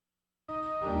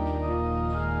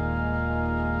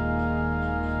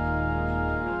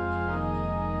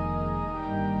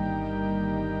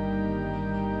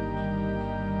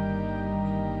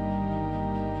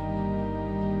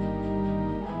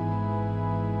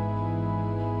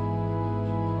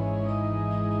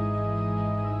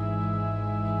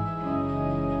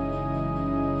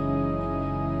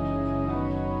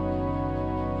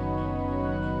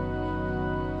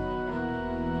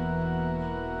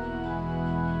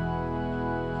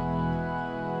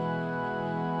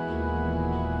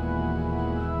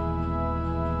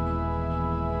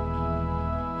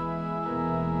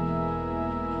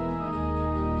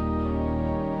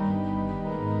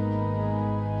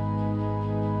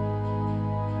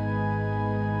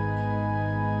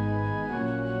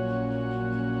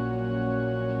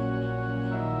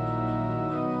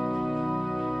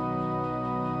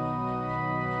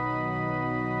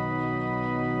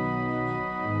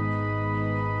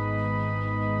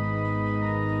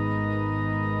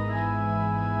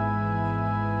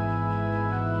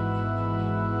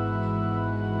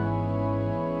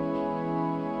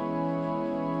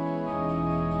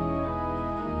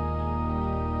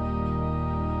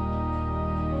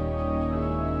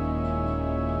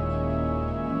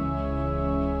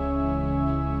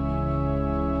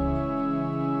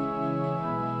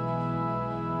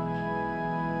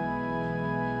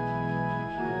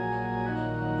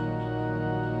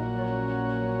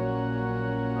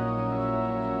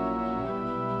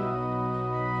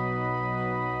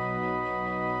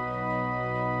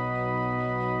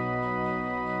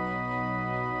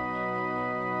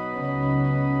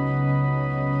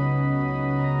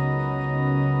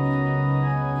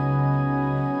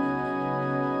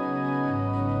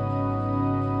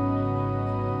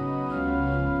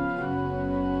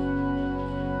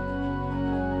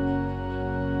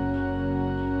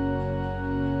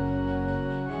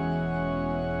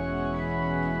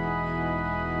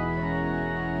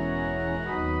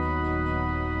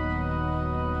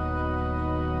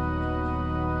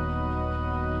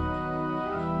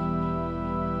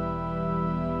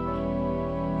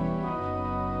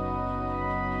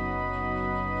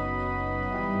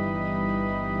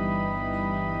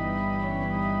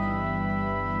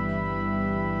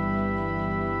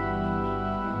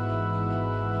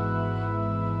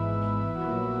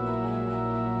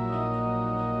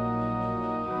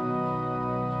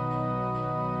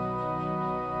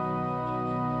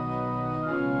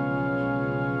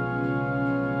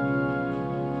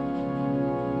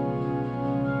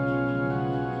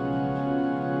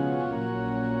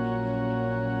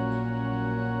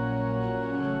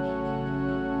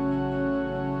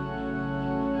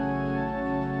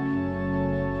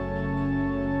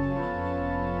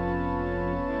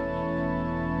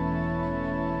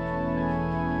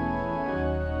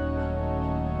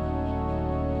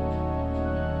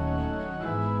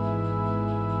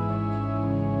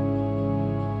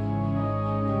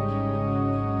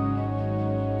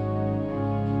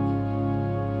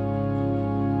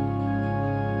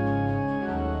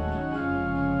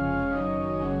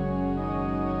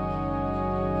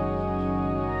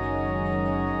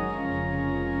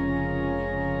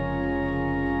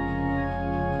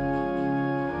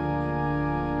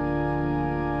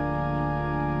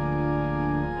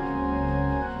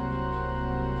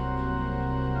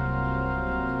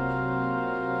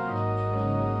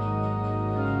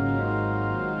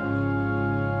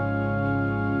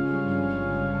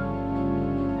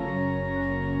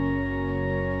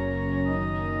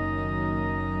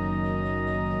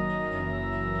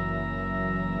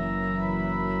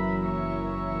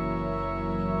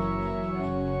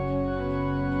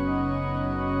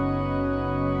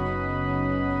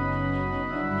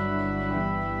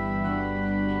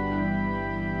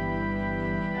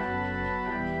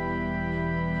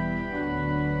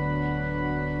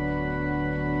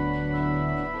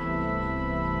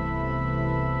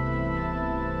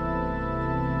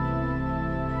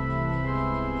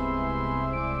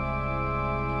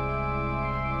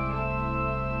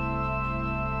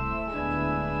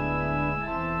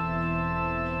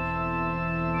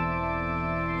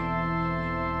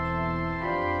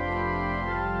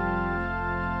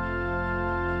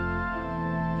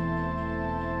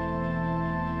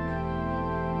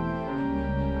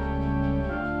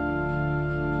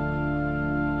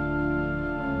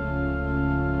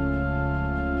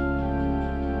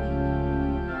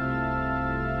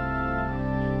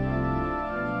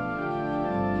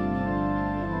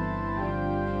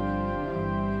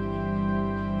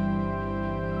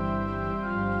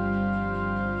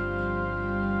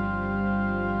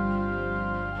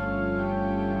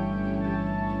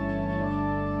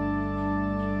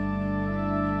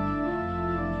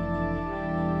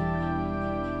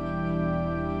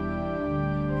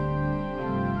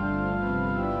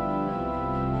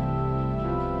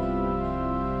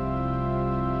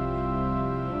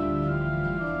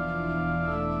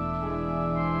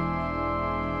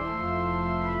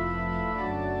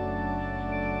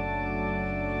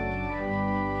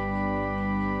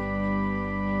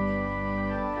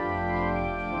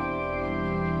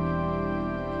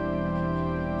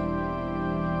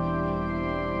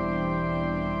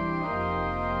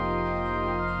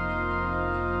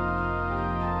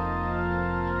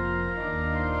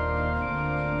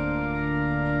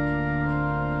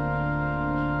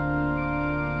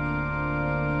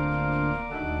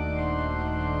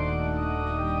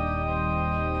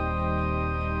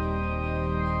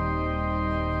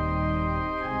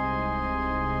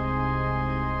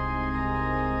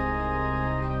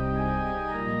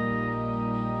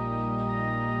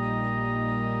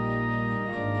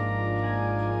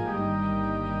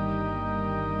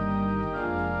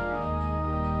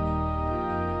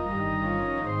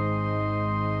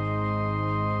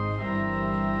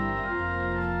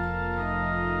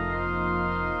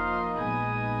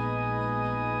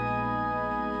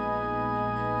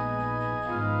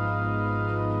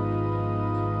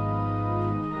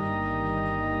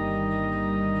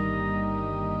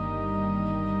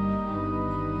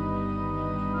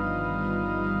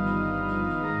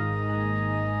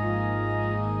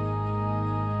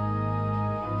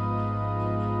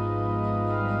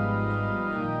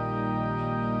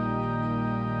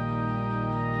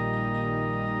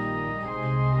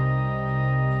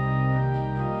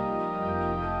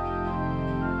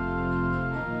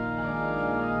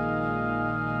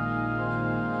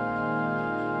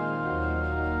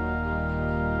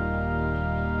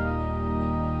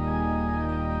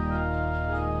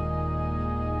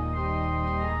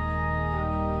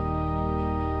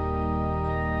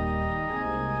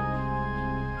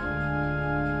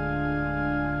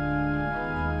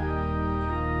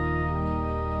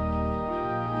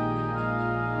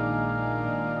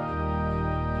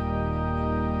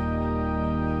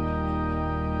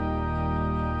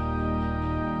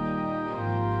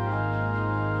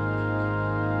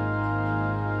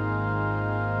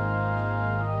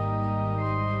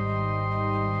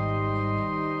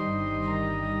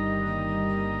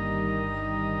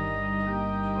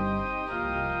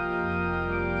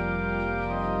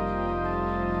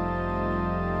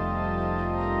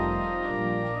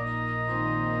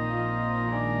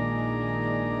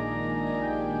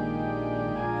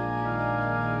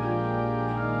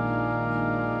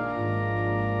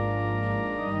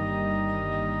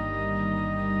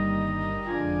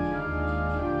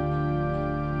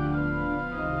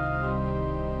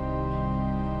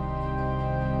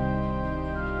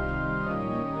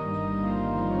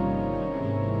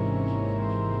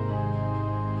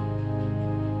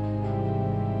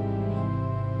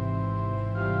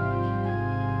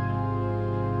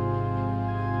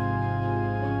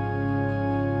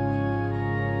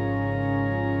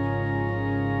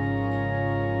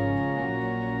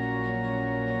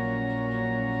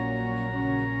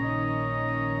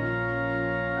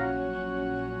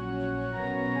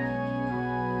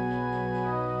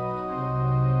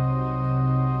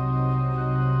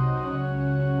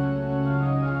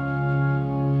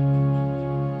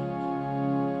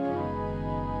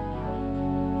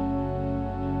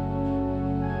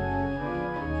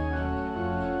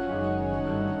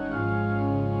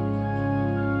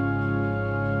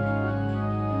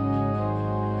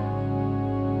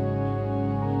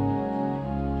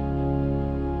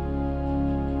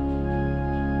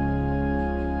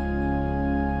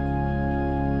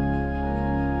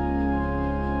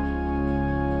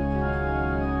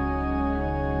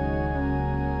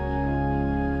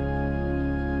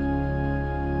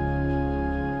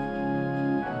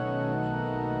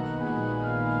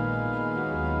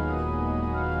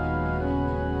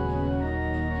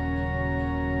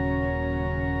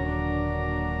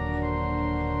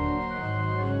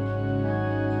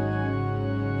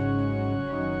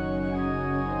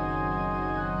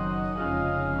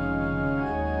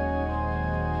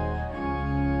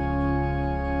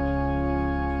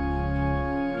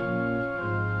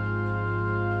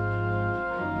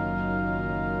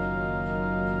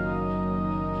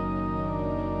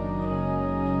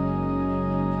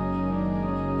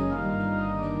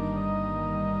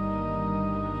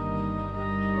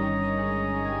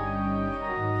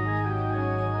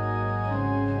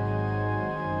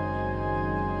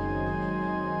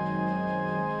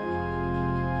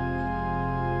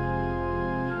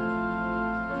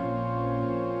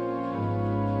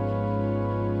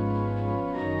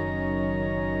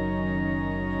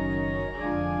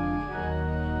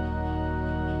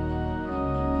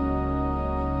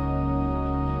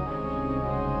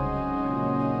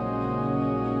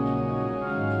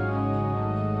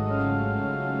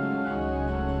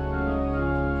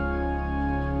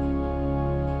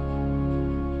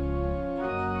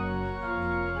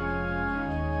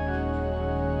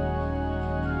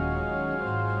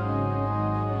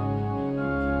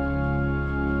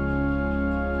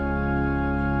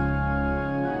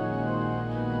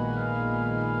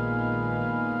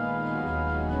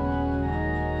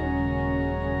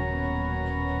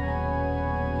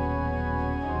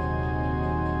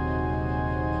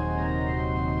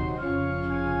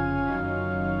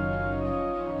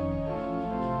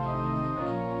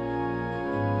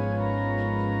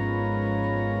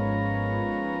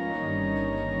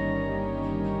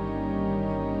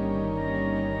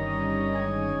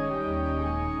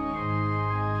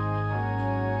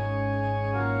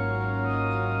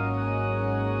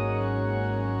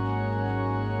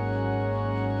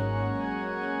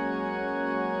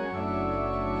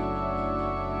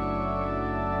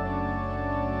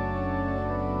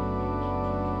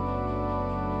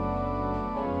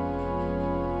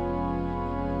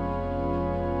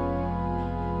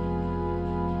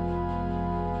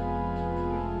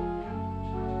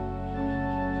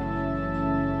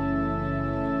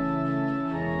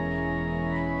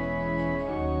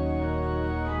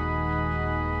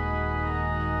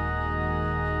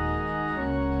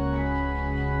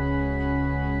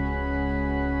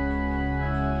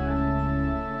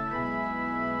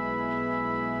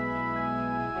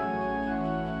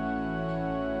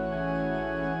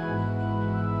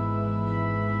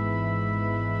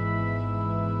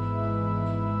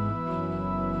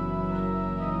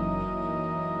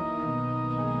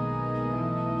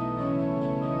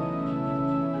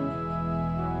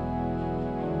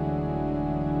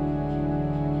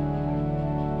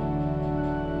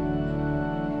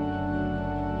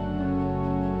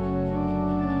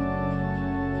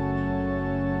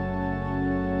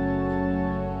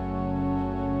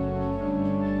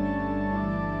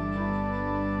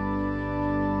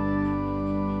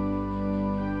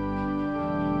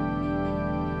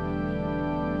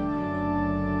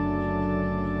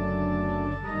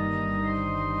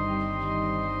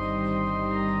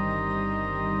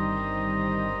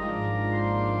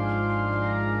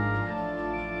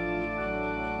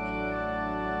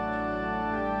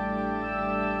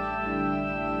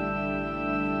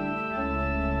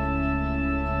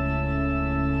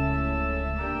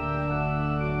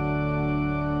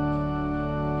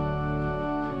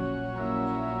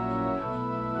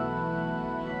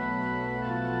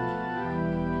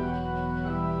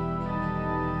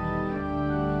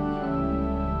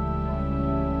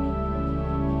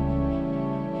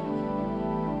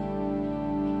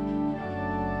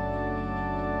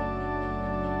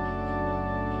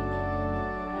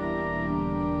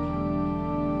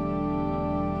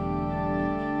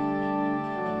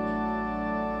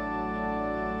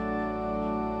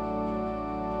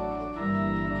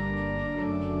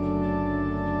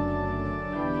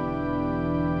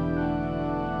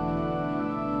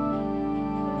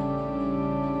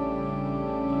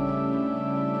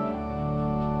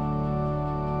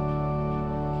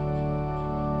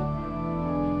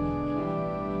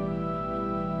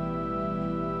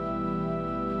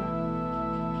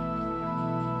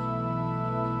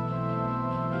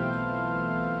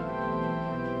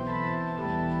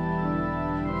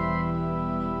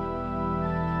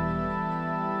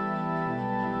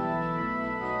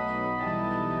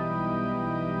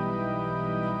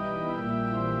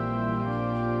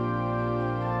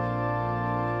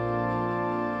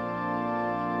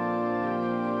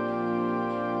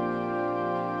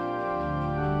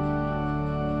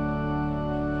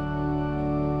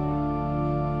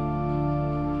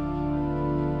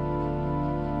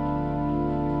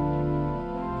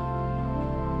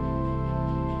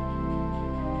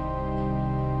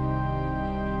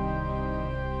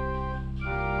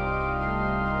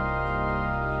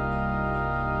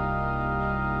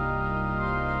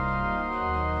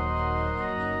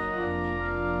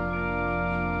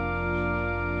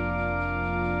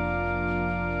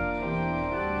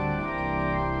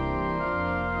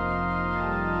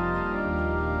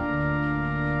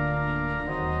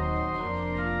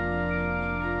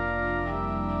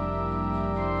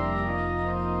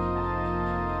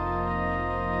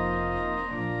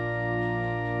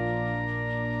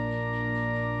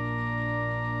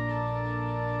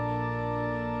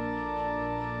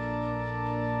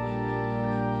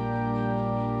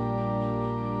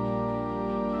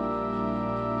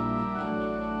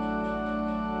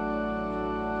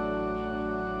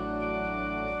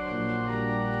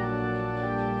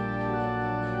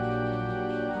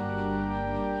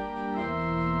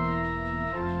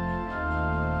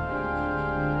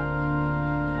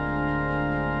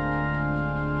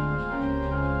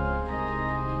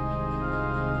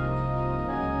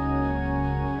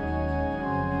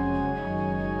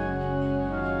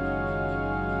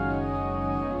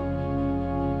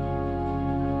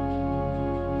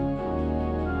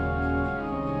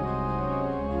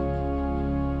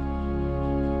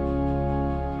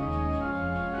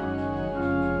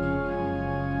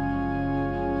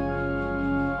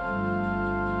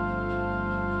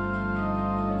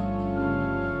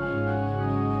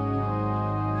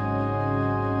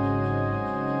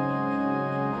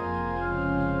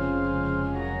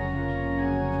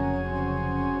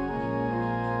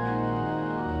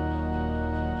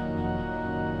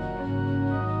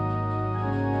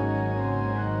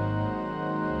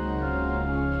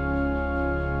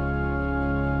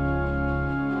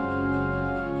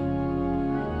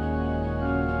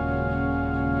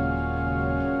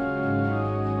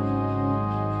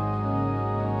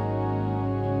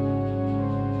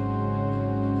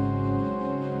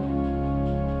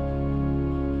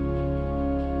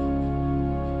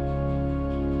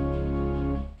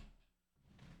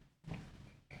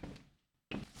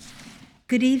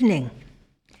Good evening.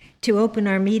 To open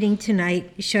our meeting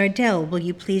tonight, Chardell, will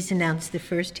you please announce the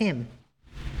first hymn?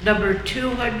 Number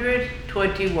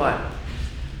 221.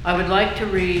 I would like to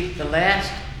read the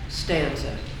last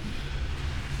stanza.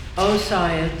 O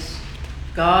science,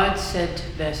 God's sent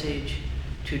message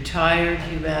to tired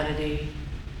humanity,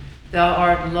 thou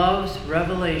art love's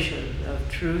revelation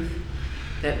of truth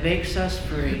that makes us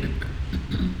free.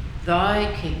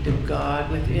 Thy kingdom, God,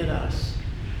 within us,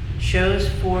 shows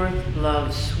forth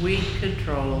love's sweet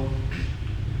control.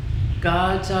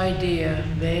 God's idea,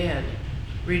 man,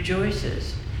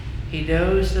 rejoices. He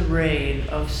knows the reign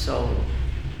of soul.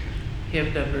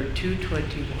 Hymn number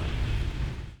 221.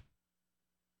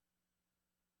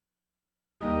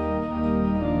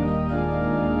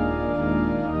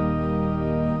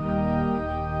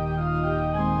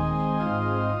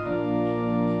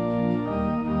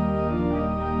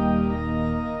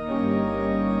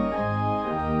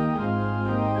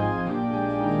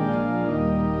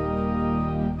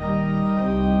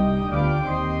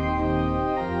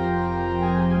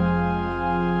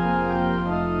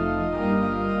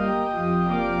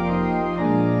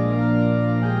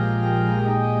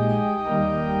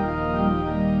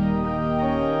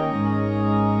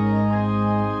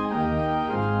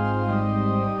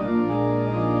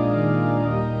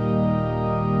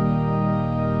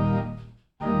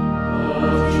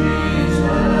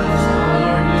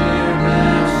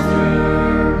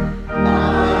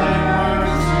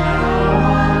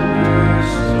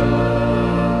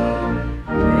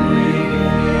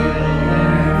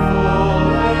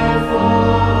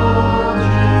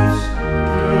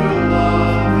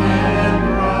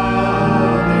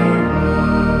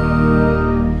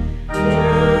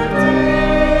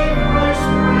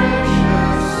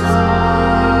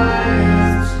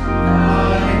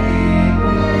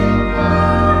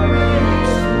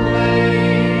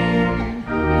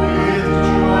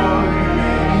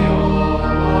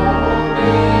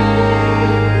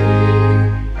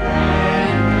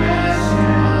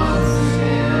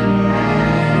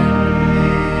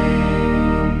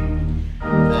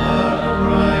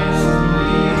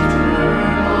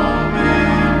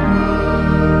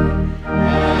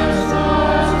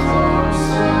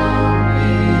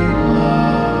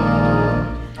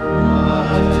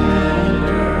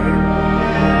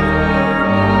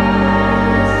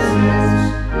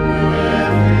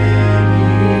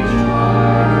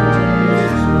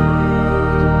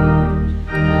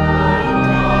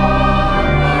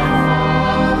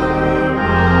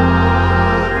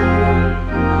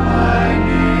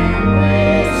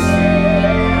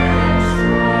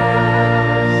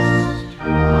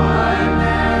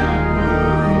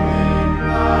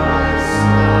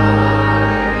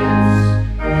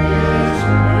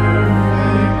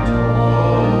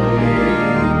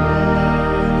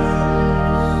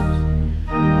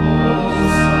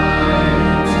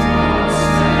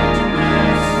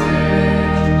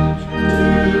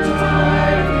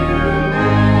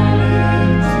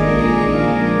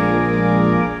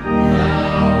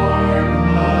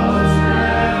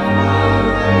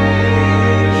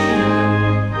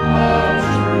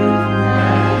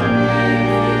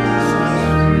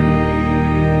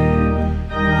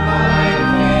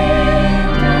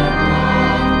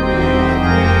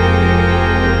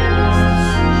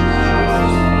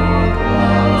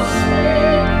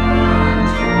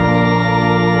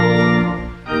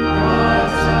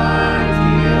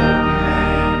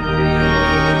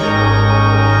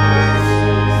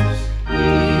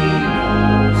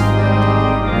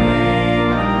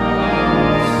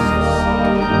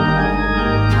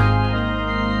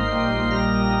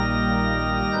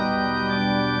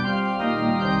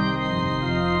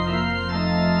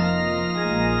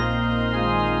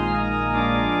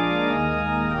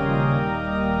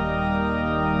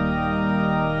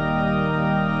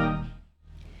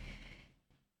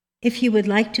 If you would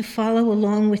like to follow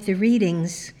along with the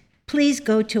readings, please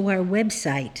go to our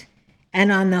website,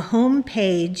 and on the home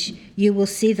page, you will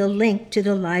see the link to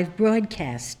the live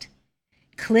broadcast.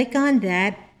 Click on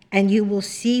that, and you will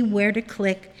see where to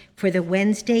click for the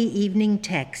Wednesday evening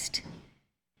text.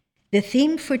 The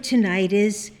theme for tonight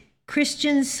is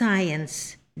Christian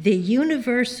Science, the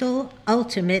universal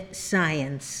ultimate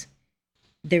science.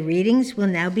 The readings will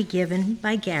now be given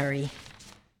by Gary.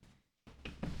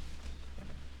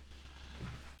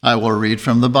 I will read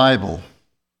from the Bible.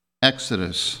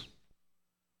 Exodus.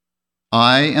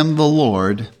 I am the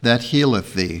Lord that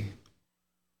healeth thee.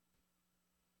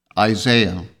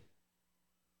 Isaiah.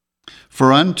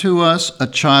 For unto us a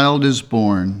child is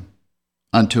born,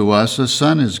 unto us a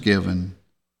son is given,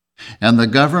 and the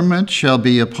government shall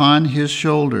be upon his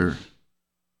shoulder,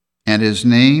 and his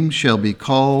name shall be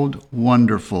called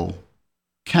Wonderful,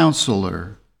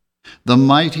 Counselor, the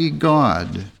Mighty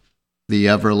God, the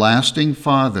Everlasting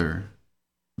Father,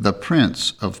 the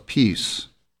Prince of Peace.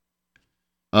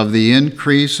 Of the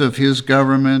increase of his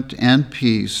government and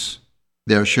peace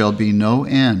there shall be no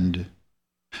end,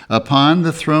 upon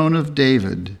the throne of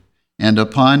David, and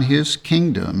upon his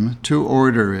kingdom, to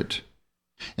order it,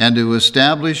 and to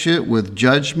establish it with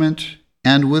judgment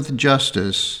and with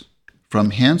justice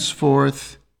from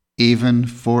henceforth even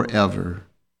forever.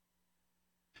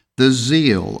 The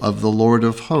zeal of the Lord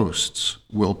of hosts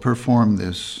will perform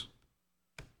this.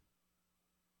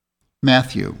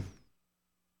 Matthew.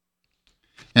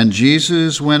 And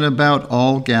Jesus went about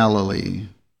all Galilee,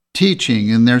 teaching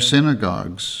in their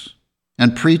synagogues,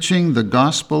 and preaching the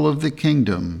gospel of the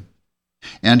kingdom,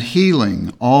 and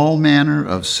healing all manner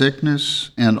of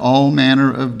sickness and all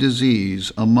manner of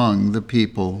disease among the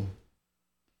people.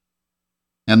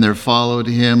 And there followed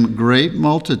him great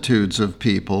multitudes of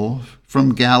people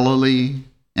from Galilee,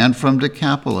 and from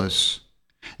Decapolis,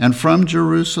 and from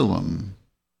Jerusalem,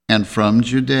 and from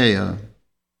Judea,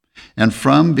 and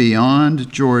from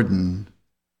beyond Jordan.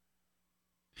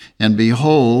 And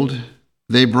behold,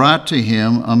 they brought to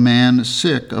him a man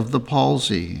sick of the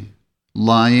palsy,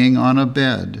 lying on a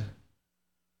bed.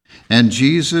 And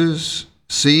Jesus,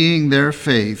 seeing their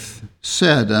faith,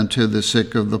 said unto the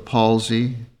sick of the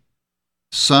palsy,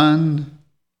 Son,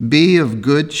 be of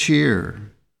good cheer,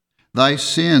 thy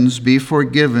sins be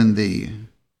forgiven thee.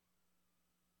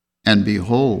 And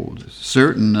behold,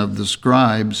 certain of the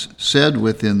scribes said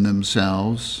within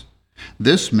themselves,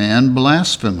 This man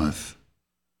blasphemeth.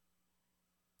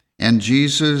 And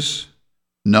Jesus,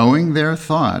 knowing their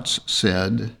thoughts,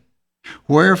 said,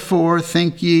 Wherefore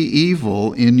think ye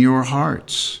evil in your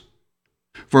hearts?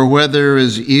 For whether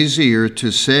is easier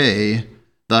to say,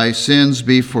 Thy sins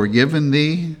be forgiven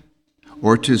thee,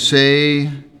 or to say,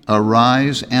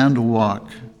 Arise and walk?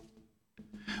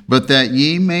 But that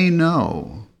ye may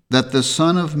know that the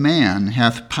Son of Man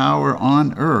hath power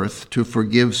on earth to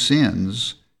forgive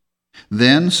sins,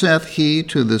 then saith he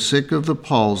to the sick of the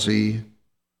palsy,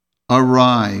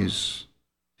 Arise,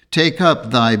 take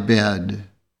up thy bed,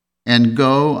 and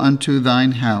go unto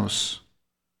thine house.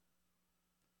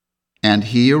 And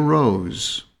he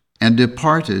arose, and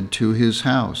departed to his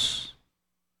house.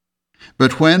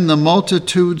 But when the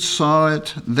multitude saw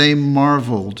it, they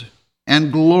marveled,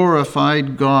 and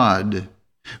glorified God,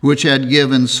 which had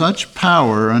given such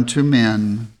power unto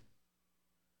men.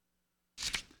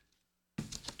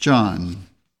 John.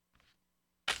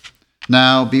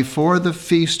 Now before the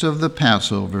feast of the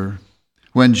Passover,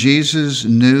 when Jesus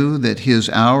knew that his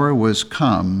hour was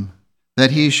come,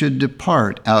 that he should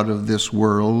depart out of this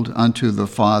world unto the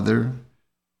Father,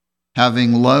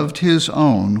 having loved his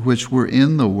own which were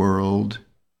in the world,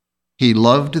 he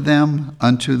loved them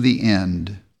unto the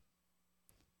end.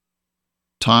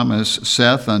 Thomas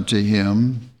saith unto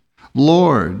him,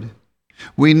 Lord,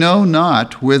 we know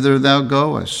not whither thou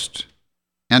goest,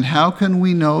 and how can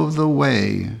we know the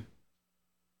way?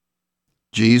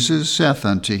 Jesus saith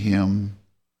unto him,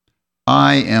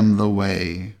 I am the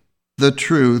way, the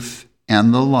truth,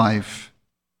 and the life.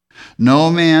 No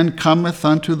man cometh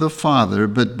unto the Father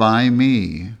but by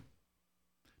me.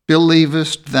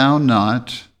 Believest thou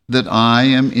not that I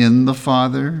am in the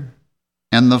Father,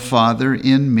 and the Father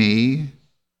in me?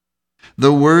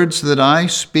 The words that I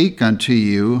speak unto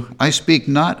you, I speak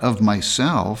not of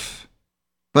myself,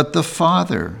 but the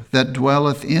Father that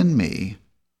dwelleth in me,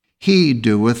 he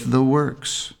doeth the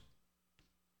works.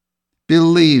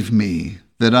 Believe me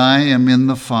that I am in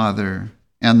the Father,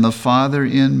 and the Father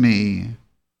in me,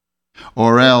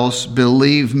 or else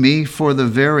believe me for the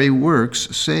very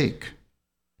works' sake.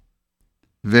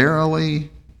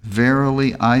 Verily,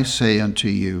 verily, I say unto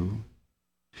you,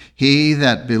 he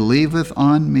that believeth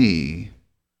on me,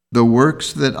 the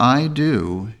works that I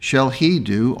do shall he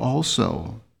do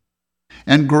also,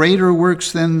 and greater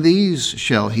works than these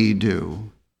shall he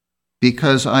do,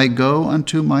 because I go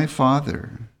unto my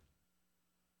Father.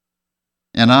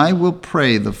 And I will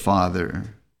pray the Father,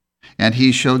 and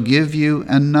he shall give you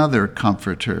another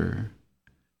Comforter,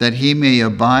 that he may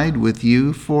abide with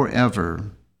you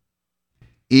forever,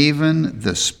 even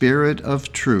the Spirit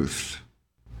of truth,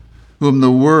 whom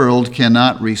the world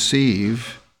cannot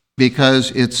receive,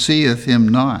 because it seeth him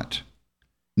not,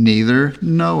 neither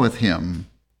knoweth him.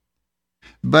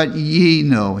 But ye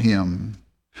know him,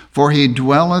 for he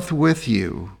dwelleth with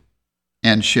you,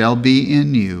 and shall be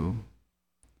in you.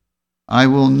 I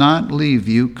will not leave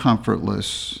you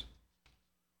comfortless.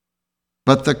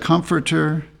 But the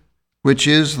Comforter, which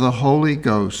is the Holy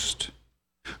Ghost,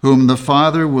 whom the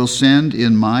Father will send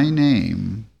in my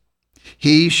name,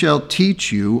 He shall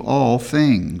teach you all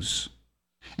things,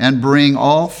 and bring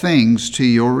all things to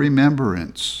your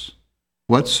remembrance,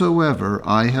 whatsoever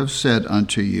I have said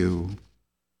unto you.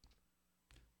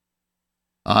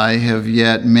 I have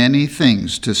yet many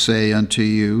things to say unto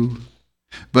you,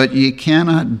 but ye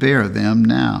cannot bear them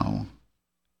now.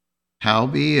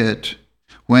 Howbeit,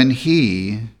 when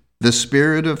he, the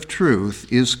Spirit of truth,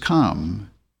 is come,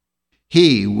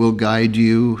 he will guide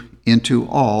you into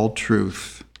all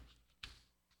truth.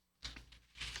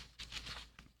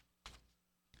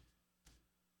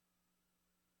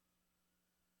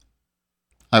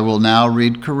 I will now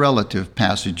read correlative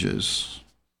passages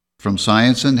from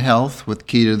Science and Health with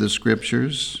Key to the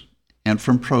Scriptures and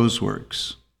from Prose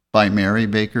Works by Mary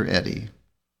Baker Eddy.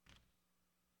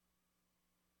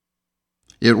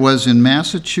 It was in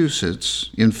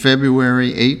Massachusetts in February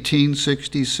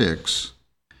 1866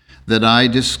 that I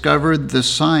discovered the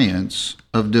science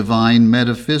of divine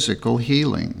metaphysical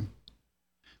healing,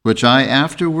 which I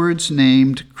afterwards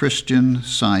named Christian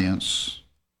Science.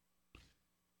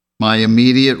 My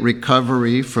immediate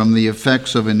recovery from the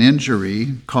effects of an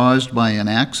injury caused by an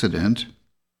accident,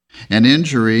 an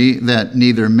injury that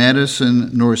neither medicine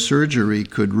nor surgery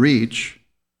could reach,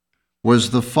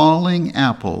 was the falling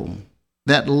apple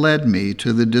that led me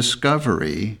to the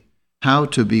discovery how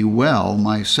to be well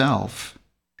myself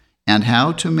and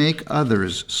how to make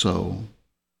others so.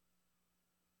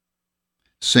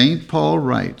 St. Paul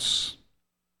writes,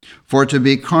 "For to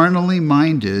be carnally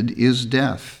minded is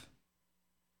death,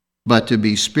 but to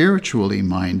be spiritually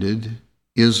minded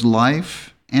is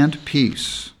life and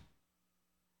peace."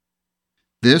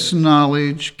 This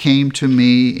knowledge came to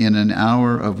me in an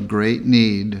hour of great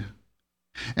need,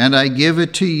 and I give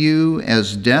it to you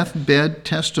as deathbed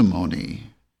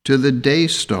testimony to the day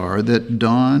star that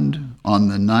dawned on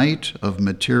the night of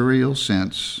material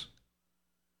sense.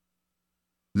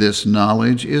 This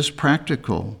knowledge is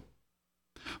practical,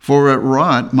 for it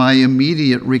wrought my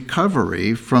immediate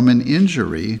recovery from an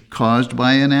injury caused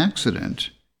by an accident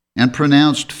and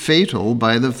pronounced fatal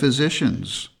by the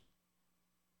physicians.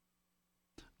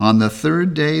 On the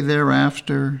third day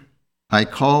thereafter, I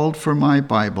called for my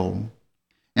Bible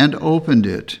and opened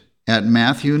it at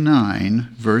Matthew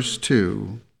 9, verse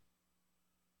 2.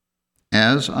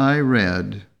 As I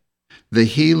read, the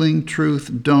healing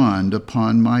truth dawned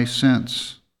upon my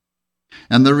sense,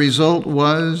 and the result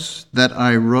was that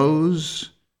I rose,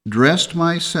 dressed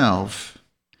myself,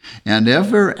 and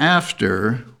ever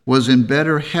after was in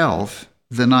better health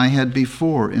than I had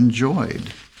before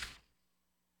enjoyed.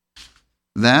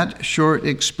 That short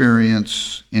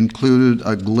experience included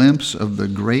a glimpse of the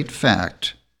great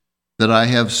fact that I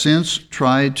have since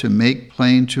tried to make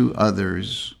plain to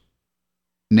others,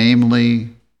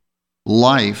 namely,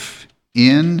 life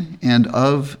in and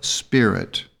of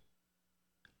spirit,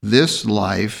 this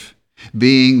life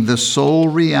being the sole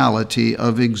reality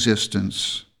of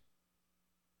existence.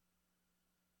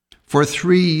 For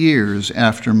 3 years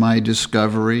after my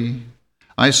discovery,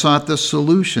 I sought the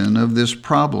solution of this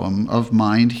problem of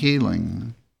mind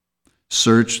healing,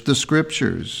 searched the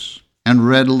Scriptures, and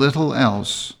read little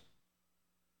else,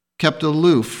 kept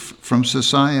aloof from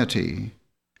society,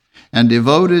 and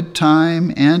devoted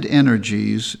time and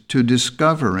energies to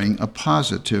discovering a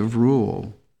positive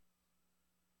rule.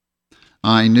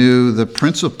 I knew the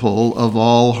principle of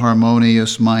all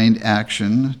harmonious mind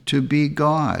action to be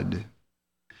God,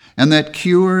 and that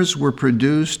cures were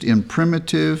produced in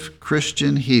primitive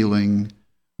Christian healing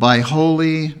by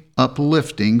holy,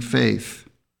 uplifting faith.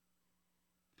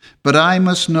 But I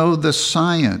must know the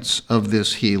science of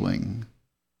this healing,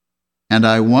 and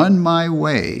I won my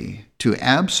way to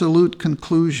absolute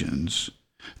conclusions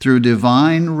through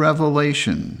divine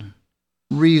revelation,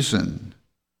 reason,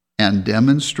 and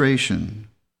demonstration.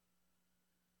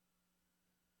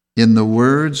 In the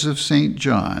words of St.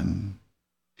 John,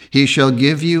 "He shall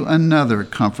give you another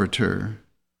Comforter,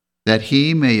 that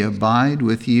he may abide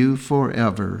with you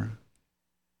forever."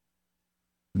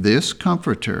 This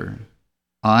Comforter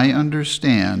I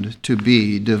understand to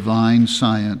be divine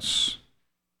science.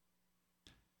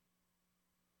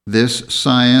 This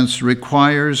science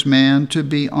requires man to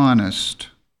be honest,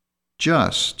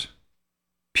 just,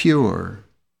 pure,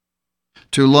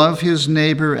 to love his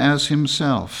neighbor as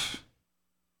himself,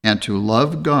 and to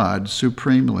love God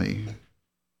supremely.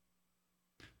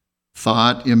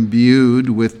 Thought imbued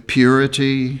with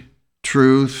purity,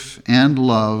 truth, and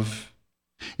love,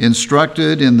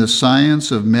 instructed in the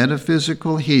science of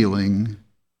metaphysical healing,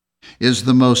 is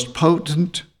the most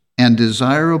potent and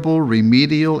desirable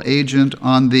remedial agent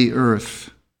on the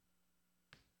earth.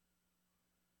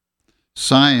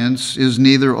 Science is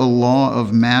neither a law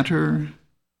of matter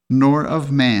nor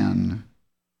of man.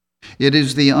 It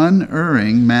is the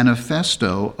unerring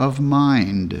manifesto of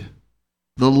mind,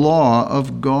 the law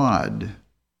of God,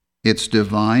 its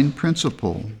divine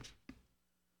principle.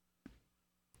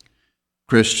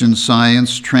 Christian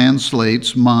Science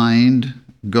translates mind,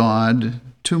 God,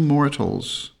 to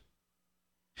mortals.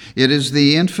 It is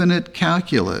the infinite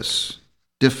calculus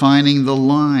defining the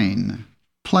line,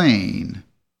 plane,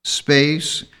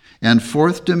 space, and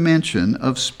fourth dimension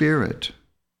of spirit.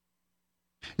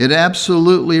 It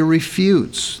absolutely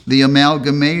refutes the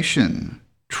amalgamation,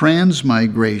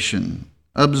 transmigration,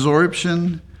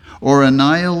 absorption, or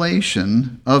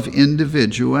annihilation of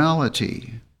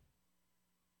individuality.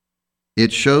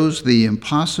 It shows the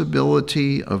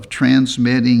impossibility of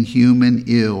transmitting human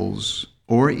ills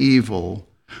or evil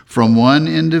from one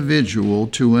individual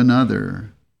to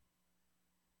another.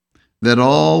 That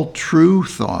all true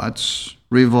thoughts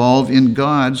revolve in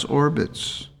God's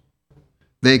orbits.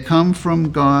 They come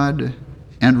from God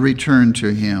and return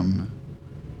to Him.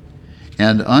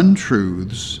 And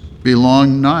untruths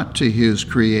belong not to His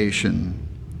creation.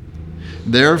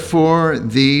 Therefore,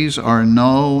 these are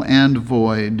null and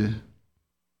void.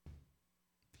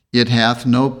 It hath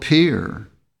no peer,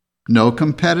 no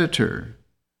competitor,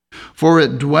 for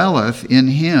it dwelleth in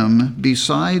Him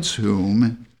besides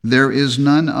whom there is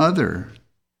none other.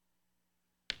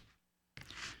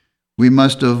 We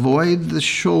must avoid the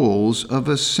shoals of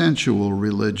a sensual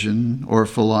religion or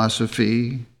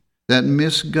philosophy that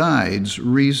misguides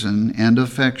reason and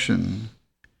affection,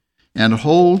 and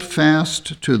hold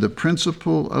fast to the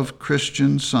principle of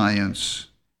Christian Science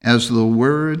as the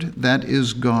Word that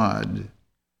is God,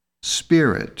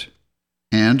 Spirit,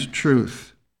 and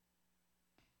truth.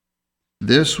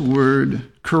 This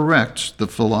word corrects the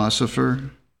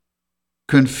philosopher,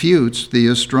 confutes the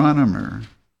astronomer,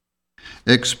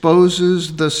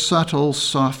 exposes the subtle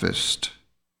sophist,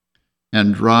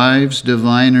 and drives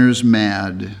diviners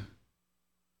mad.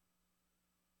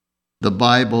 The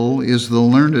Bible is the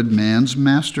learned man's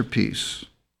masterpiece,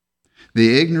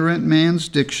 the ignorant man's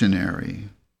dictionary,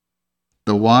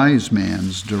 the wise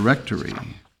man's directory.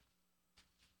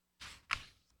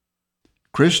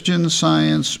 Christian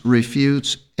Science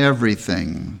refutes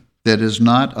everything that is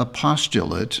not a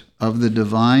postulate of the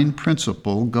divine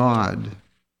principle God.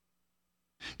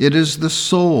 It is the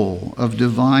soul of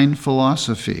divine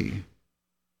philosophy,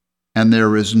 and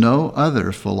there is no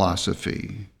other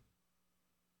philosophy.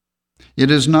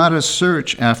 It is not a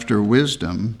search after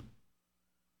wisdom.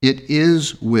 It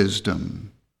is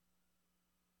wisdom.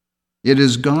 It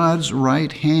is God's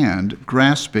right hand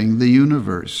grasping the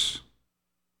universe,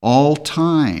 all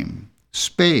time,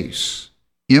 space,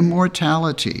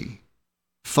 immortality,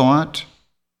 thought,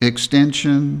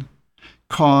 extension,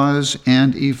 cause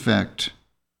and effect,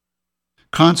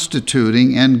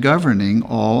 constituting and governing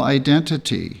all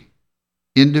identity,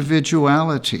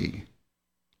 individuality,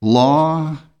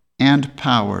 law, and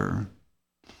power.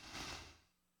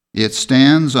 It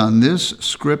stands on this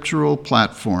scriptural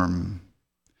platform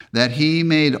that He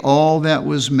made all that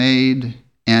was made,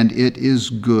 and it is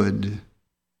good,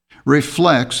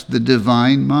 reflects the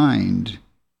divine mind,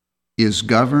 is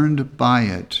governed by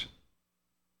it,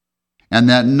 and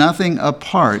that nothing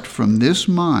apart from this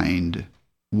mind,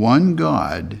 one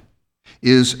God,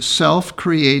 is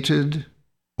self-created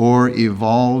or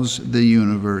evolves the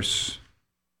universe.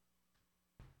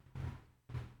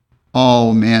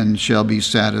 All men shall be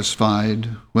satisfied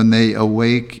when they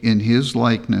awake in His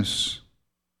likeness,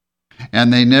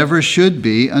 and they never should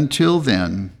be until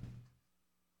then.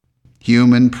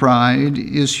 Human pride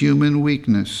is human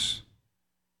weakness.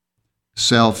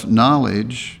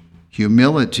 Self-knowledge,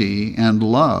 humility, and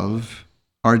love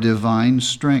are divine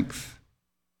strength.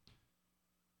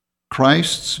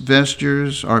 Christ's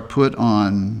vestures are put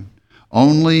on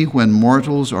only when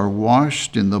mortals are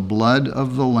washed in the blood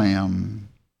of the Lamb.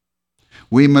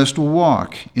 We must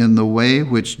walk in the way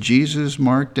which Jesus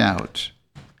marked out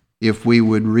if we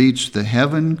would reach the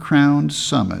heaven-crowned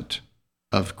summit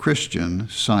of Christian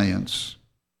Science.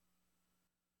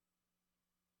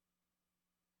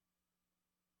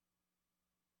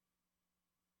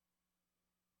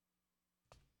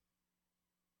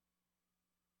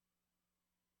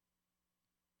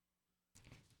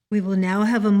 We will now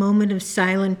have a moment of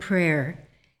silent prayer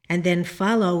and then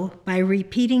follow by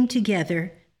repeating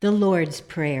together the Lord's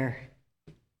Prayer.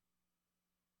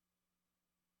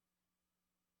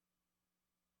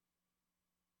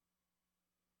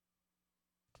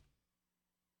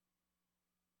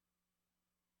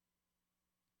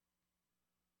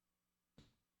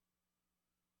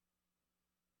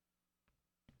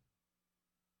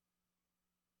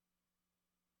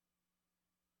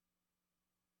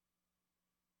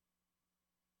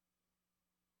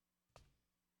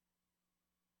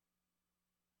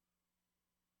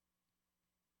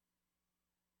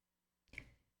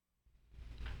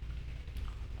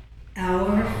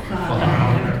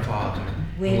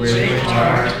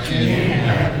 art in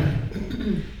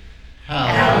heaven,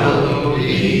 hallowed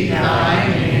be thy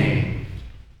name.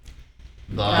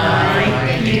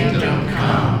 Thy kingdom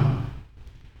come,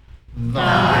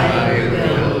 thy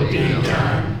will be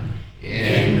done,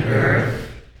 in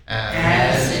earth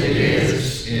as it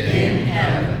is in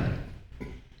heaven.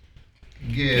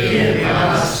 Give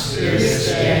us this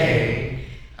day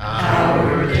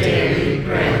our daily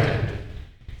bread,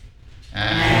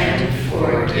 and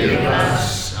forgive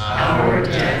us our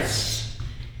debts,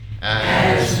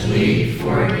 as we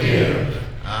forgive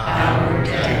our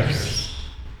debtors.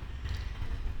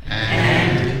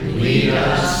 And lead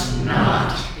us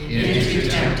not into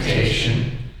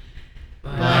temptation,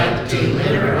 but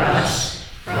deliver us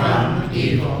from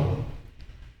evil.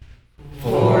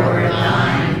 For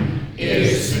thine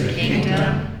is the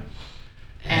kingdom,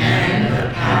 and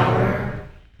the power,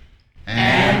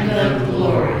 and the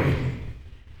glory,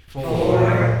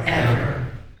 forever.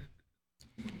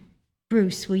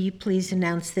 Bruce, will you please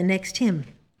announce the next hymn?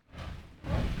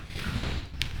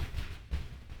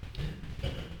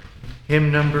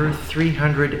 Hymn number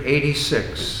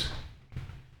 386.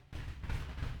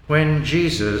 When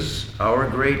Jesus, our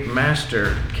great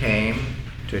Master, came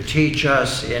to teach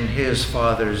us in his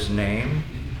Father's name,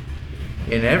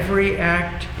 in every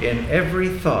act, in every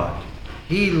thought,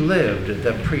 he lived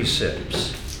the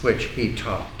precepts which he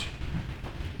taught.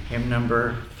 Hymn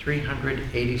number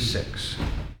 386.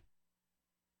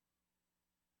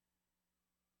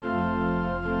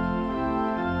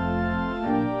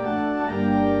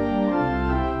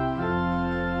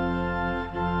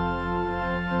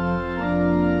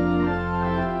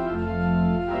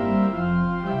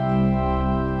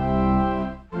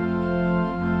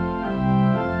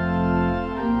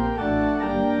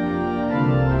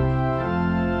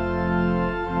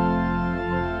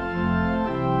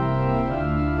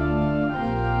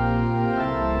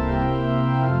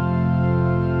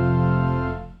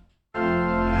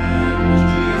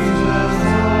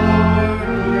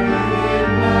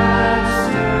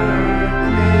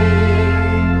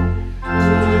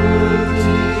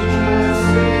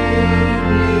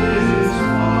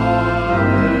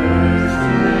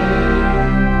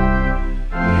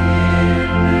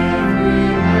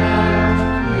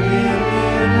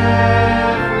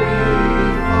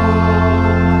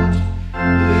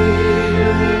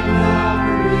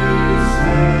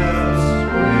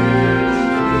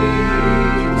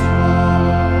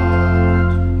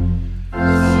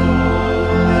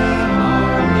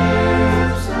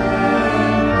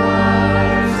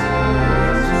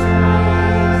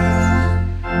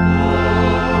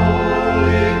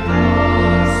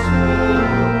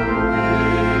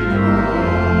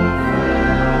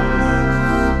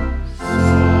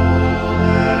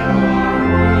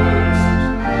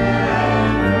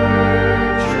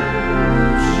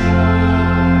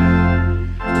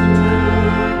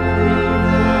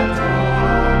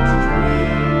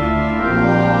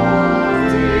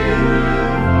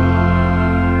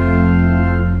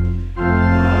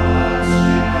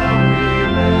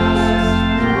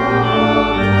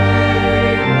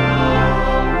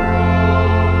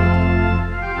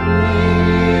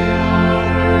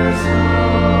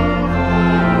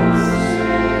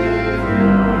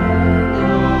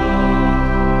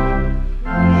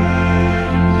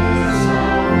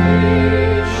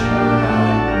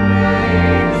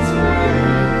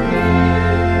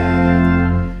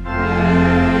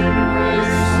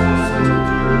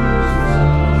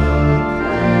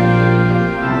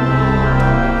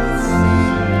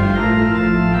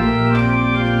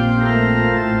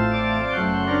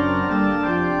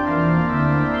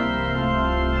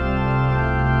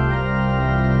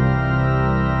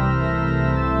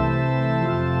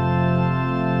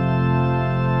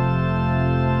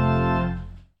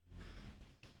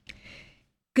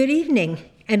 Good evening,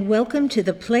 and welcome to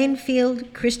the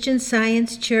Plainfield Christian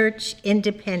Science Church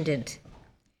Independent.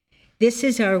 This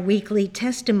is our weekly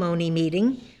testimony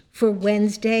meeting for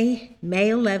Wednesday, May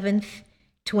 11th,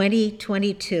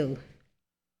 2022.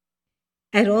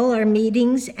 At all our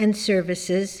meetings and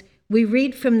services, we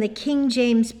read from the King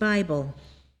James Bible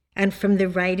and from the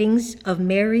writings of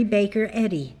Mary Baker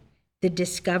Eddy, the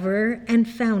discoverer and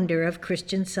founder of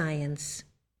Christian Science.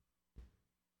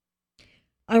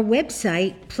 Our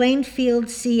website,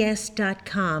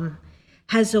 plainfieldcs.com,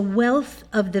 has a wealth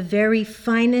of the very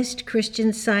finest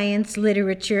Christian Science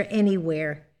literature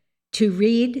anywhere to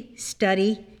read,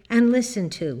 study, and listen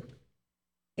to,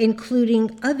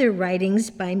 including other writings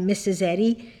by Mrs.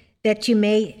 Eddy that you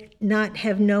may not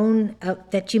have known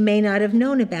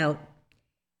about,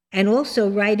 and also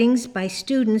writings by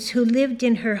students who lived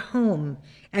in her home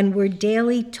and were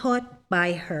daily taught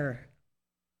by her.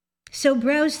 So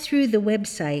browse through the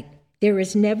website. There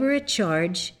is never a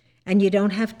charge, and you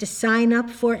don't have to sign up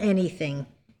for anything.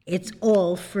 It's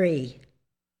all free.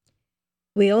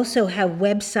 We also have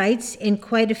websites in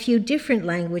quite a few different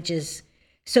languages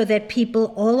so that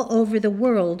people all over the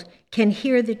world can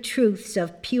hear the truths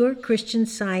of pure Christian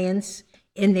Science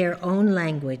in their own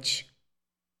language.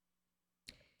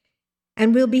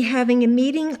 And we'll be having a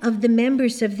meeting of the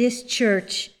members of this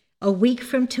church a week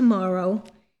from tomorrow.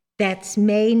 That's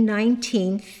May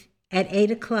 19th at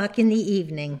 8 o'clock in the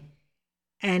evening.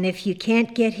 And if you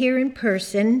can't get here in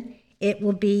person, it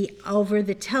will be over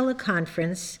the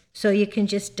teleconference, so you can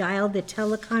just dial the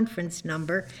teleconference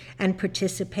number and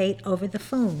participate over the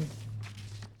phone.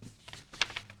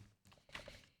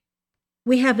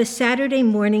 We have a Saturday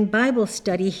morning Bible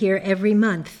study here every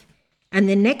month, and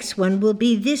the next one will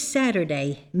be this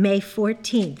Saturday, May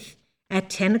 14th, at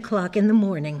 10 o'clock in the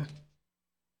morning.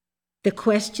 The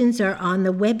questions are on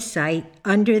the website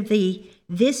under the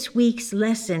This Week's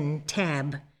Lesson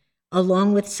tab,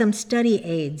 along with some study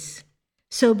aids.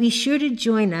 So be sure to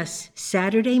join us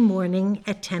Saturday morning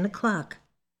at 10 o'clock.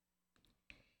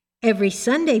 Every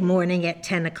Sunday morning at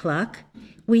 10 o'clock,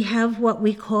 we have what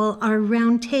we call our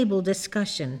roundtable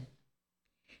discussion.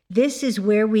 This is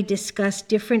where we discuss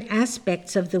different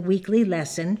aspects of the weekly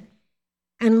lesson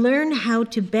and learn how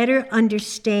to better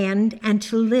understand and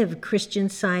to live Christian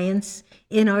Science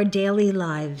in our daily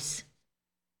lives.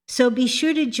 So be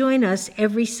sure to join us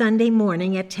every Sunday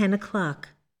morning at 10 o'clock.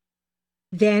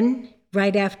 Then,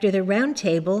 right after the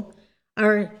roundtable,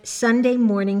 our Sunday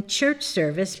morning church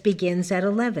service begins at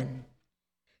 11.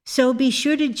 So be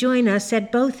sure to join us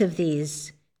at both of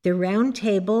these, the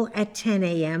roundtable at 10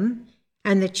 a.m.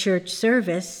 and the church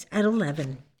service at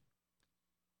 11.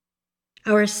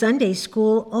 Our Sunday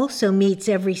school also meets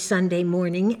every Sunday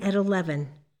morning at 11.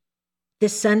 The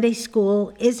Sunday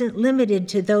school isn't limited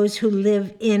to those who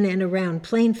live in and around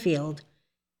Plainfield.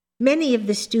 Many of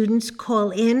the students call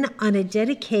in on a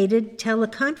dedicated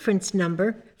teleconference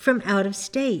number from out of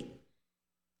state.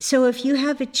 So if you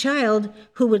have a child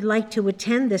who would like to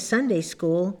attend the Sunday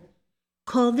school,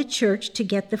 call the church to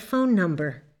get the phone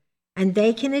number, and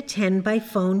they can attend by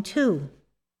phone too.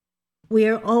 We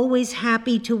are always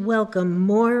happy to welcome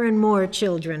more and more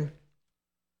children.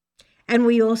 And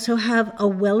we also have a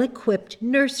well-equipped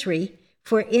nursery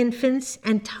for infants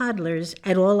and toddlers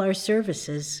at all our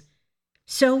services.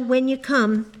 So when you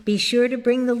come, be sure to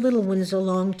bring the little ones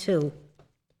along too.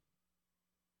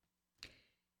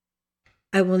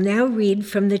 I will now read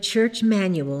from the Church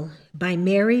Manual by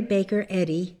Mary Baker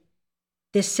Eddy,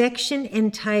 the section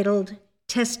entitled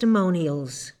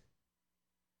Testimonials.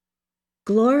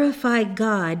 Glorify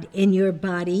God in your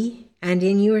body and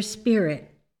in your spirit,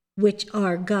 which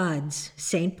are God's,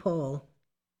 St. Paul.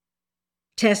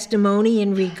 Testimony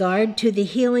in regard to the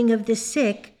healing of the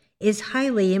sick is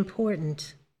highly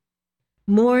important.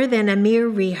 More than a mere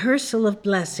rehearsal of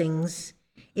blessings,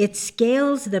 it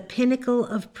scales the pinnacle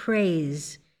of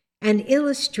praise and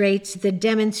illustrates the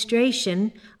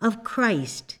demonstration of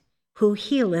Christ, who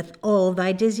healeth all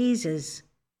thy diseases.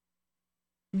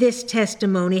 This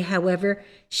testimony, however,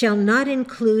 shall not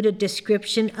include a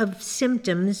description of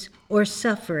symptoms or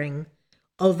suffering,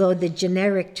 although the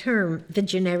generic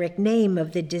name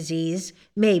of the disease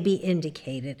may be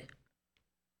indicated.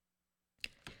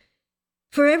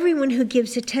 For everyone who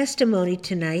gives a testimony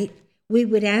tonight, we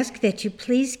would ask that you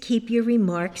please keep your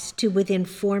remarks to within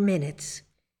 4 minutes.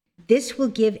 This will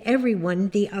give everyone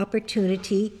the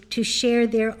opportunity to share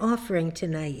their offering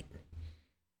tonight.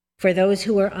 For those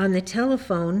who are on the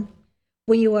telephone,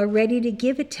 when you are ready to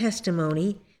give a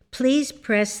testimony, please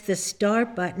press the star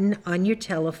button on your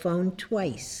telephone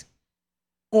twice.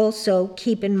 Also,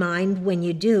 keep in mind when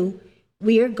you do,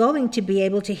 we are going to be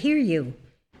able to hear you,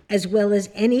 as well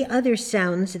as any other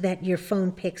sounds that your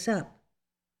phone picks up.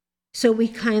 So we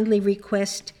kindly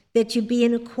request that you be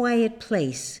in a quiet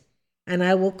place, and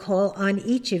I will call on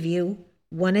each of you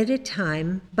one at a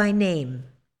time by name.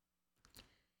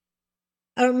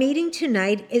 Our meeting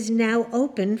tonight is now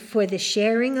open for the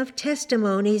sharing of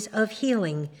testimonies of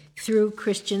healing through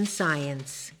Christian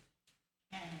Science.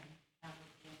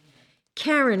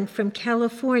 Karen from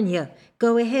California,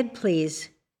 go ahead, please.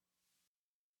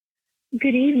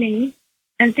 Good evening,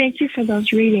 and thank you for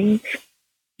those readings,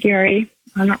 Gary,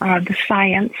 on the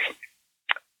science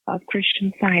of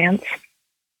Christian Science.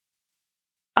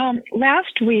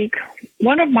 Last week,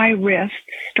 one of my wrists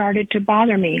started to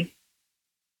bother me.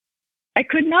 I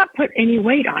could not put any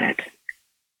weight on it.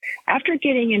 After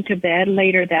getting into bed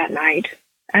later that night,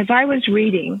 as I was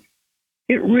reading,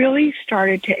 it really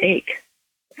started to ache,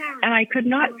 and I could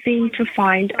not seem to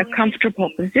find a comfortable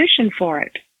position for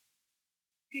it.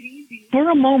 For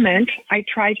a moment, I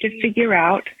tried to figure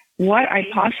out what I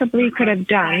possibly could have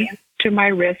done to my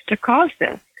wrist to cause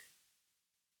this.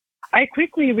 I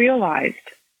quickly realized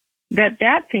that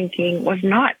thinking was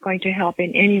not going to help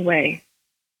in any way,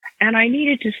 and I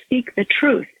needed to speak the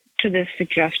truth to this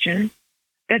suggestion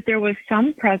that there was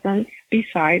some presence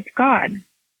besides God.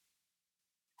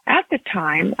 At the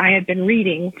time, I had been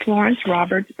reading Florence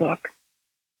Roberts' book,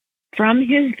 From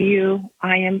His View,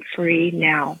 I Am Free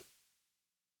Now.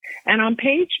 And on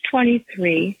page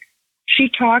 23, she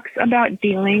talks about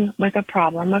dealing with a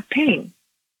problem of pain.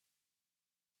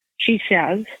 She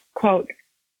says, quote,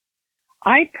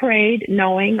 I prayed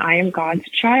knowing I am God's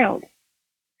child,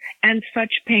 and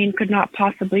such pain could not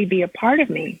possibly be a part of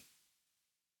me.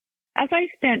 As I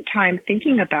spent time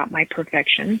thinking about my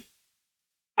perfection,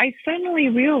 I suddenly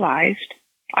realized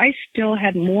I still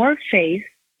had more faith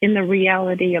in the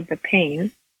reality of the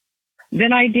pain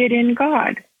than I did in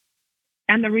God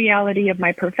and the reality of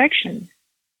my perfection.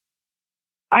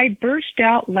 I burst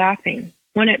out laughing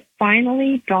when it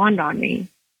finally dawned on me.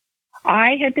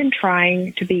 I had been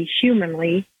trying to be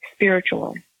humanly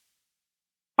spiritual.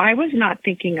 I was not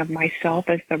thinking of myself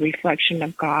as the reflection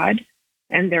of God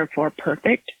and therefore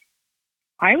perfect.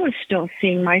 I was still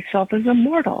seeing myself as a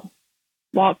mortal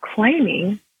while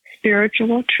claiming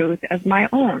spiritual truth as my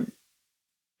own,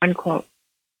 unquote.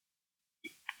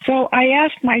 So I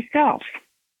asked myself,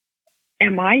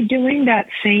 am I doing that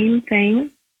same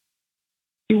thing?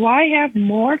 Do I have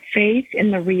more faith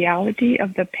in the reality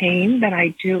of the pain than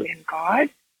I do in God?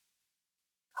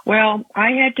 Well,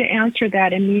 I had to answer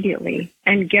that immediately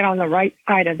and get on the right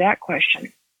side of that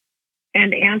question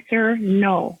and answer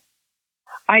no.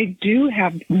 I do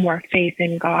have more faith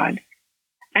in God.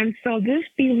 And so this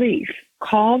belief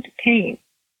called pain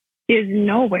is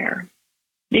nowhere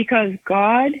because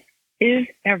God is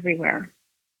everywhere.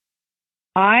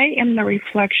 I am the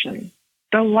reflection,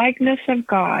 the likeness of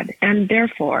God, and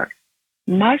therefore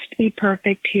must be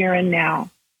perfect here and now,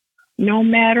 no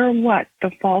matter what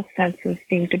the false senses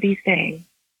seem to be saying.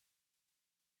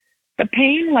 The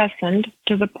pain lessened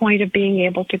to the point of being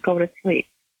able to go to sleep.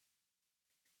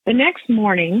 The next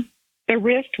morning, the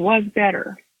wrist was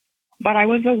better, but I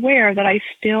was aware that I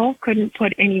still couldn't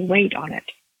put any weight on it.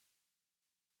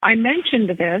 I mentioned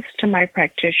this to my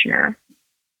practitioner,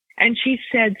 and she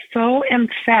said so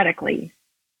emphatically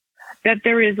that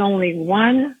there is only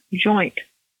one joint,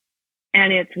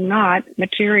 and it's not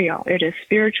material, it is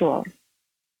spiritual.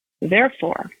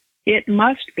 Therefore, it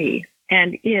must be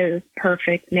and is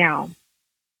perfect now.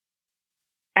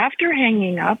 After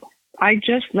hanging up, I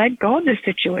just let go of the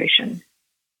situation,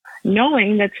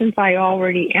 knowing that since I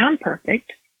already am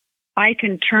perfect, I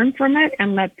can turn from it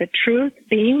and let the truth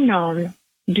being known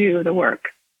do the work.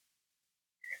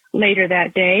 Later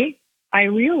that day, I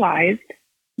realized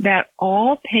that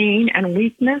all pain and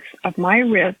weakness of my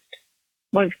wrist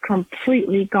was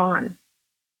completely gone.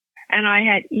 And I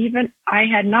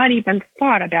had not even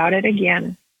thought about it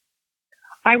again.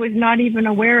 I was not even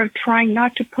aware of trying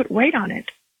not to put weight on it.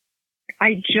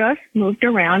 I just moved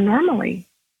around normally.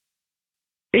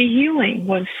 The healing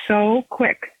was so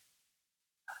quick.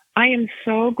 I am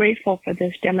so grateful for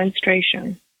this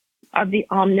demonstration of the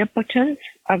omnipotence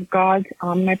of God's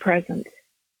omnipresence.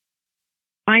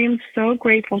 I am so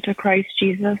grateful to Christ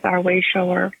Jesus, our way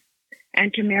shower,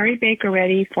 and to Mary Baker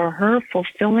Eddy for her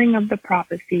fulfilling of the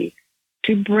prophecy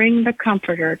to bring the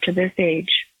Comforter to this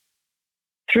age.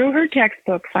 Through her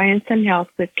textbook, Science and Health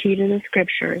with Key to the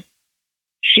Scriptures,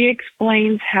 she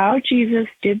explains how Jesus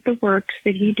did the works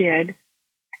that he did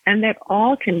and that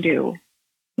all can do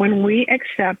when we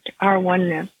accept our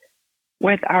oneness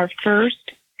with our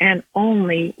first and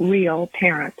only real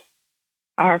parent,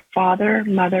 our Father,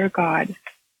 Mother, God,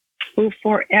 who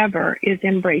forever is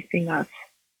embracing us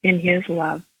in his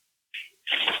love.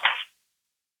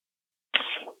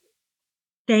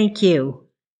 Thank you.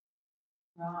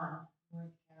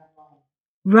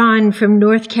 Ron from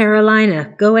North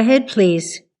Carolina. Go ahead,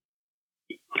 please.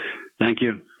 Thank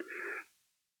you.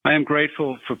 I am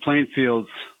grateful for Plainfield's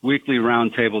weekly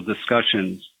roundtable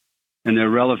discussions and their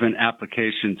relevant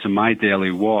application to my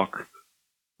daily walk.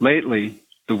 Lately,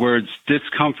 the words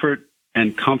discomfort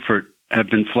and comfort have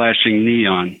been flashing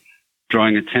neon,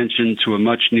 drawing attention to a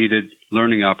much-needed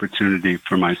learning opportunity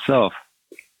for myself.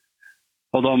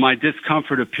 Although my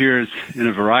discomfort appears in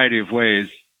a variety of ways,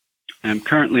 I am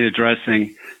currently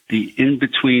addressing the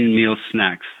in-between meal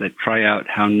snacks that cry out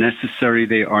how necessary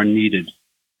they are needed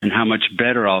and how much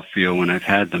better I'll feel when I've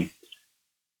had them.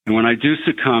 And when I do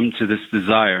succumb to this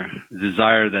desire, a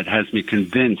desire that has me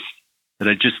convinced that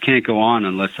I just can't go on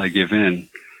unless I give in,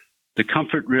 the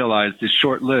comfort realized is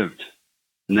short-lived,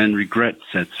 and then regret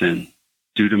sets in.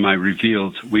 due to my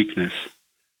revealed weakness.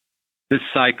 This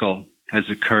cycle has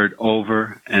occurred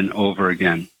over and over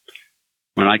again.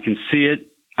 When I can see it,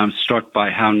 I'm struck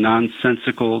by how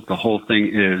nonsensical the whole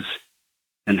thing is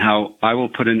and how I will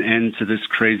put an end to this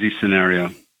crazy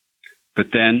scenario. But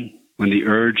then, when the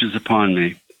urge is upon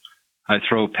me, I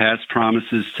throw past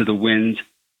promises to the wind,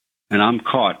 and I'm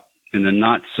caught in the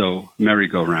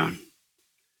not-so-merry-go-round.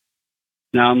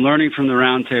 Now, I'm learning from the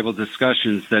roundtable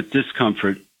discussions that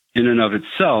discomfort, in and of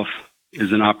itself,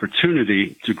 is an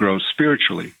opportunity to grow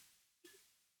spiritually.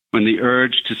 When the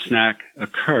urge to snack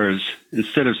occurs,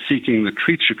 instead of seeking the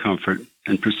creature comfort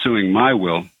and pursuing my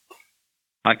will,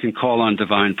 I can call on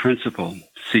divine principle,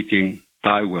 seeking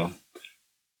thy will.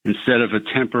 Instead of a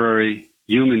temporary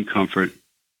human comfort,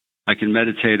 I can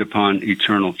meditate upon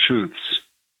eternal truths.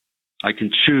 I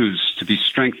can choose to be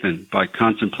strengthened by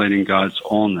contemplating God's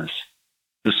allness,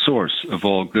 the source of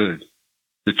all good,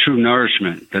 the true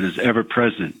nourishment that is ever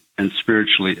present and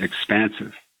spiritually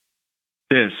expansive.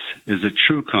 This is a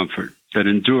true comfort that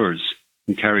endures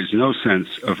and carries no sense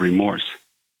of remorse.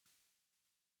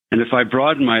 And if I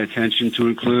broaden my attention to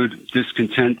include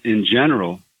discontent in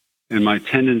general and my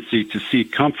tendency to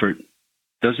seek comfort,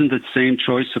 doesn't that same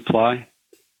choice apply?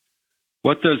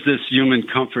 What does this human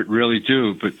comfort really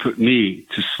do but put me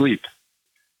to sleep?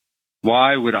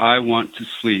 Why would I want to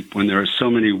sleep when there are so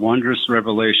many wondrous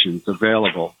revelations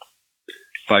available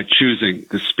by choosing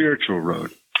the spiritual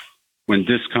road when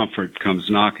discomfort comes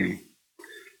knocking?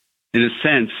 In a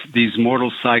sense, these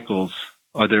mortal cycles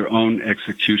are their own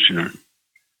executioner.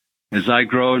 As I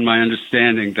grow in my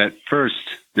understanding that first,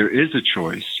 there is a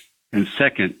choice, and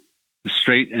second, the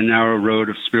straight and narrow road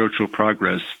of spiritual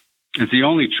progress is the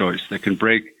only choice that can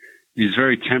break these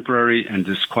very temporary and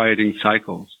disquieting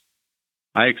cycles,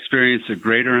 I experience a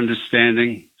greater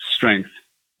understanding, strength,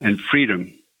 and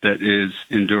freedom that is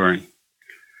enduring.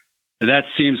 That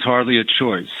seems hardly a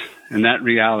choice, and that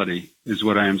reality is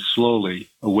what I am slowly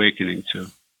awakening to.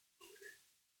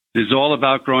 It is all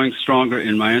about growing stronger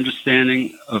in my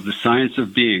understanding of the science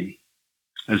of being,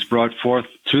 as brought forth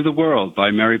to the world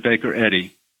by Mary Baker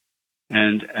Eddy,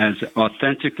 and as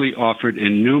authentically offered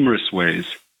in numerous ways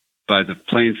by the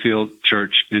Plainfield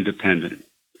Church Independent.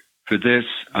 For this,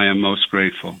 I am most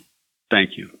grateful.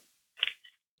 Thank you.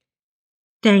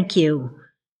 Thank you.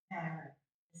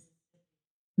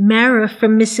 Mara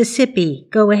from Mississippi,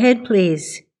 go ahead,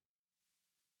 please.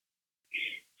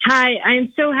 Hi,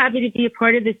 I'm so happy to be a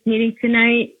part of this meeting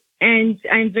tonight, and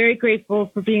I'm very grateful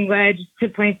for being led to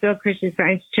Plainfield Christian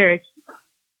Science Church.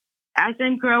 As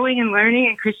I'm growing and learning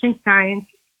in Christian Science,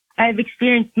 I've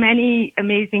experienced many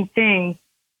amazing things.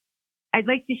 I'd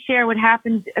like to share what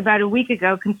happened about a week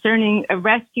ago concerning a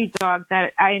rescue dog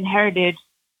that I inherited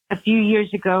a few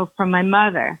years ago from my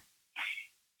mother.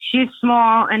 She's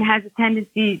small and has a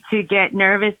tendency to get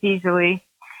nervous easily,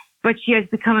 but she has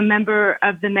become a member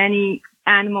of the many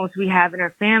animals we have in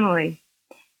our family.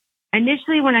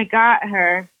 Initially, when I got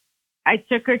her, I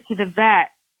took her to the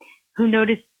vet, who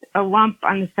noticed a lump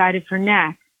on the side of her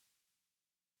neck.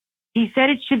 He said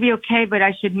it should be okay, but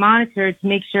I should monitor it to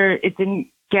make sure it didn't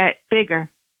get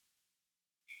bigger.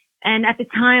 And at the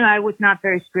time, I was not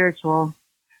very spiritual.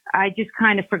 I just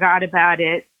kind of forgot about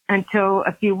it until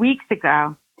a few weeks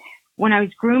ago when I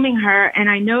was grooming her, and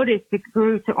I noticed it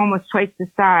grew to almost twice the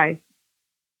size.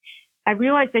 I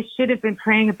realized I should have been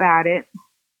praying about it.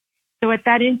 So at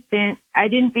that instant, I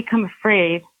didn't become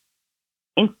afraid.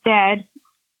 Instead,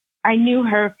 I knew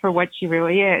her for what she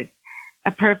really is,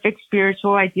 a perfect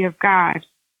spiritual idea of God.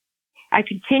 I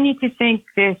continued to think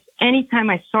this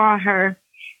anytime I saw her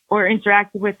or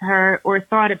interacted with her or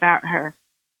thought about her.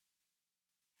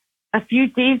 A few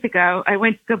days ago, I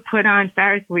went to go put on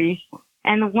Farrah's leash,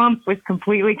 and the lump was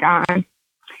completely gone.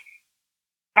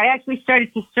 I actually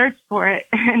started to search for it,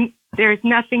 and there's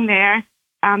nothing there.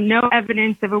 No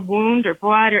evidence of a wound or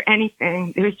blood or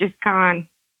anything. It was just gone.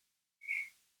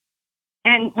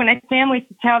 And when I had family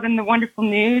to tell them the wonderful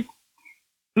news,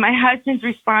 my husband's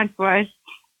response was,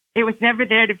 it was never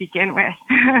there to begin with.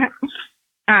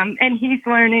 And he's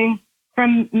learning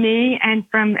from me and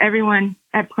from everyone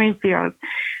at Plainfield.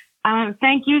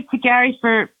 Thank you to Gary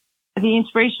for the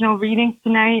inspirational readings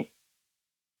tonight.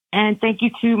 And thank you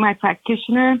to my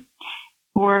practitioner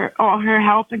for all her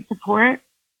help and support.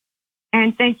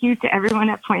 And thank you to everyone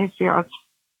at Plainfield.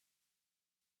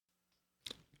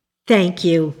 Thank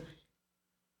you.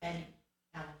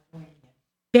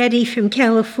 Betty from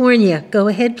California, go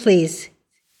ahead, please.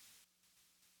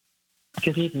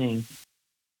 Good evening.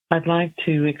 I'd like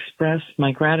to express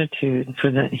my gratitude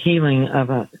for the healing of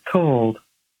a cold.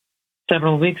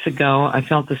 Several weeks ago, I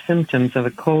felt the symptoms of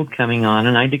a cold coming on,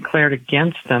 and I declared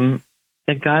against them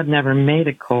that God never made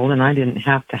a cold and I didn't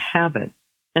have to have it,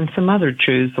 and some other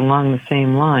truths along the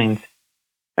same lines.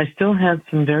 I still had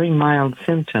some very mild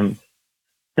symptoms.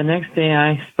 The next day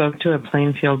I spoke to a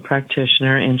Plainfield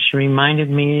practitioner, and she reminded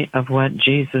me of what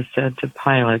Jesus said to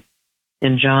Pilate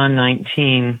in John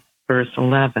 19, verse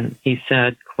 11. He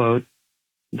said, quote,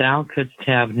 "Thou couldst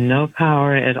have no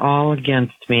power at all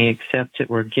against me except it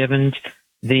were given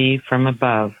thee from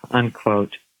above,"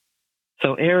 unquote.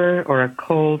 So error or a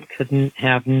cold couldn't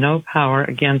have no power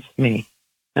against me.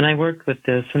 And I worked with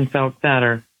this and felt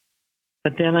better.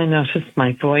 But then I noticed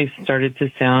my voice started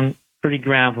to sound pretty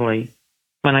gravelly.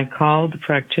 When I called the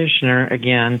practitioner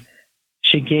again,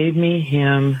 she gave me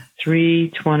hymn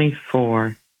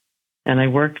 324, and I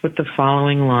worked with the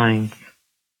following lines.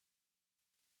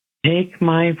 Take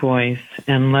my voice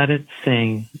and let it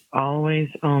sing, always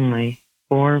only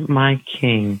for my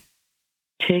King.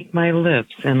 Take my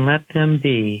lips and let them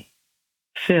be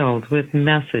filled with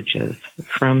messages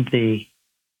from thee.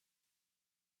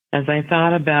 As I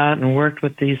thought about and worked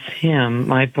with this hymn,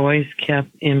 my voice kept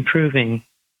improving,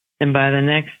 and by the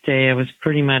next day I was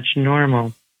pretty much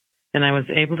normal, and I was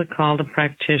able to call the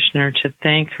practitioner to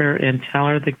thank her and tell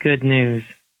her the good news.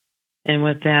 And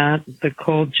with that, the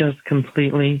cold just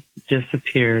completely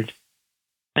disappeared.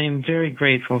 I am very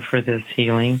grateful for this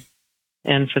healing,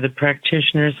 and for the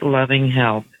practitioner's loving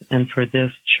help, and for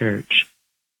this church.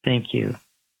 Thank you.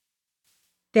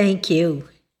 Thank you.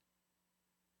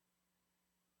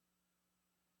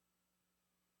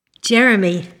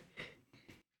 Jeremy.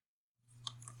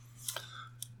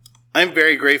 I'm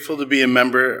very grateful to be a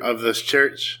member of this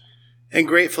church and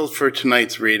grateful for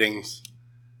tonight's readings.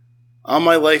 All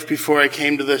my life before I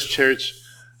came to this church,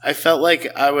 I felt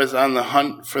like I was on the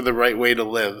hunt for the right way to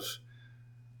live.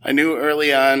 I knew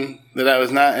early on that I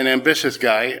was not an ambitious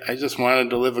guy. I just wanted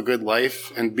to live a good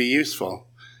life and be useful.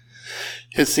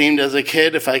 It seemed as a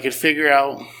kid, if I could figure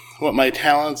out what my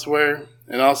talents were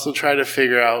and also try to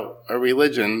figure out a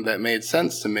religion that made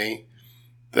sense to me,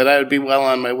 that I would be well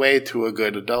on my way to a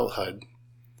good adulthood.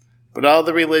 But all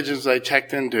the religions I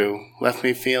checked into left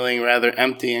me feeling rather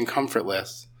empty and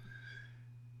comfortless.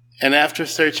 And after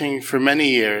searching for many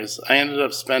years, I ended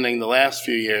up spending the last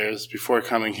few years before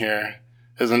coming here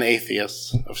as an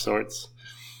atheist of sorts.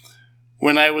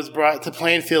 When I was brought to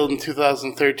Plainfield in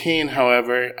 2013,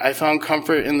 however, I found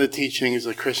comfort in the teachings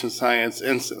of Christian Science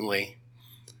instantly.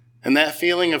 And that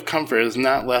feeling of comfort has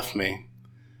not left me.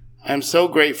 I am so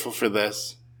grateful for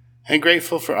this, and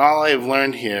grateful for all I have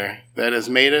learned here that has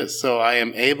made it so I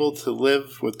am able to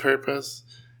live with purpose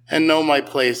and know my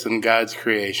place in God's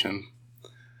creation.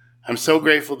 I'm so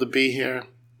grateful to be here,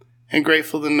 and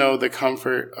grateful to know the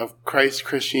comfort of Christ's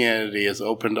Christianity is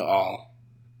open to all.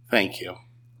 Thank you.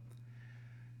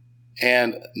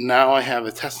 And now I have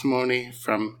a testimony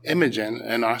from Imogen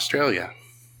in Australia.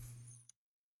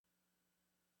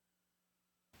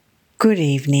 Good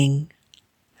evening.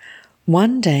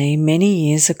 One day, many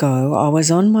years ago, I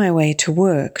was on my way to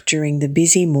work during the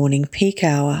busy morning peak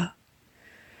hour.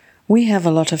 We have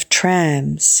a lot of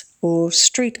trams or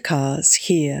streetcars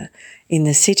here in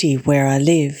the city where I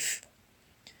live.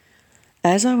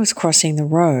 As I was crossing the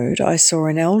road, I saw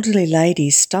an elderly lady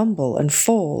stumble and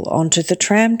fall onto the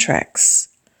tram tracks.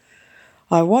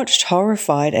 I watched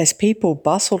horrified as people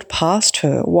bustled past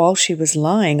her while she was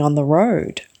lying on the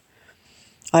road.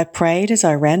 I prayed as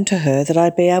I ran to her that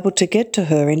I'd be able to get to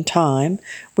her in time,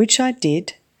 which I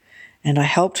did, and I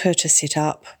helped her to sit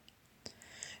up.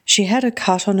 She had a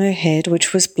cut on her head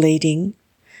which was bleeding,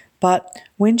 but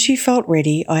when she felt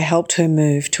ready, I helped her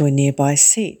move to a nearby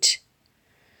seat.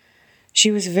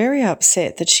 She was very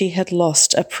upset that she had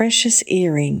lost a precious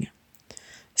earring,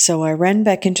 so I ran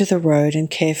back into the road and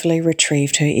carefully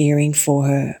retrieved her earring for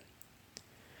her.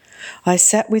 I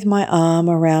sat with my arm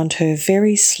around her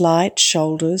very slight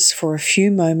shoulders for a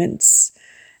few moments,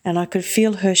 and I could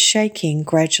feel her shaking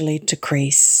gradually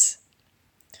decrease.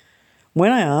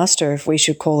 When I asked her if we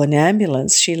should call an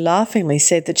ambulance, she laughingly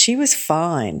said that she was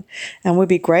fine and would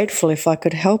be grateful if I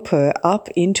could help her up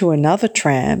into another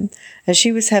tram as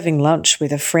she was having lunch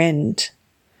with a friend.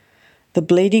 The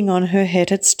bleeding on her head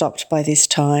had stopped by this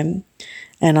time,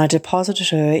 and I deposited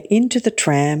her into the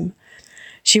tram.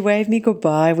 She waved me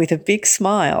goodbye with a big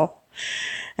smile,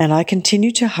 and I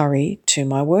continued to hurry to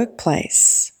my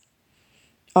workplace.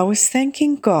 I was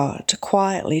thanking God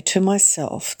quietly to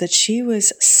myself that she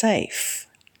was safe,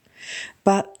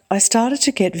 but I started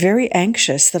to get very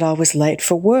anxious that I was late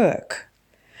for work.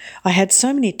 I had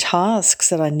so many tasks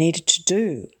that I needed to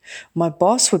do. My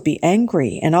boss would be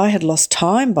angry, and I had lost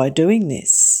time by doing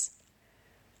this.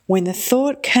 When the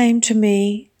thought came to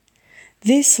me,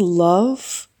 this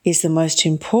love is the most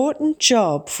important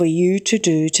job for you to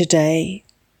do today.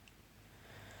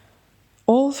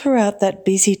 All throughout that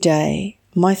busy day,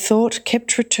 my thought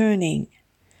kept returning.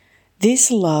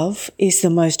 This love is the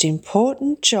most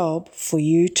important job for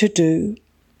you to do.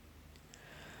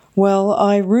 Well,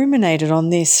 I ruminated on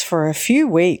this for a few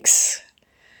weeks.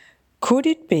 Could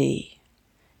it be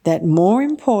that more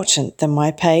important than my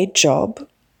paid job,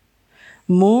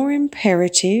 more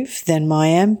imperative than my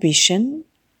ambition,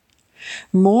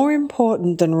 more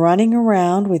important than running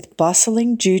around with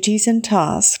bustling duties and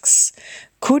tasks,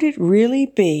 could it really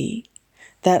be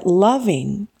that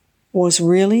loving was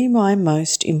really my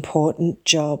most important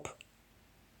job?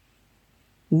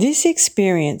 This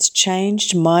experience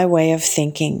changed my way of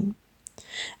thinking,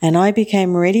 and I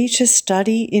became ready to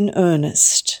study in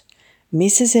earnest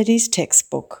Mrs. Eddy's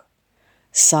textbook,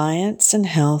 Science and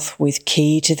Health with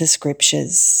Key to the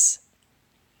Scriptures.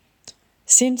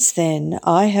 Since then,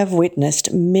 I have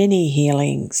witnessed many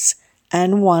healings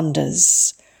and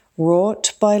wonders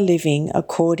wrought by living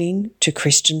according to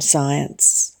Christian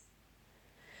Science.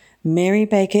 Mary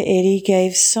Baker Eddy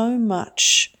gave so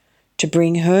much to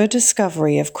bring her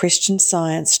discovery of Christian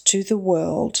Science to the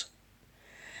world,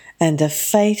 and the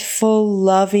faithful,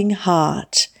 loving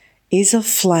heart is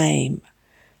aflame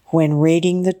when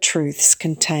reading the truths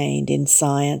contained in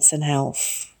Science and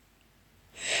Health.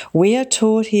 We are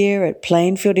taught here at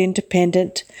Plainfield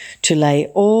Independent to lay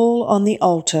all on the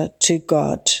altar to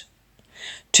God,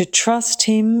 to trust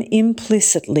Him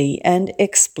implicitly and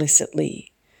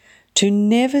explicitly, to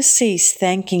never cease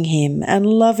thanking Him and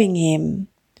loving Him,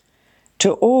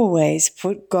 to always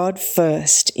put God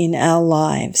first in our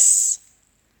lives.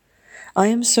 I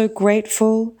am so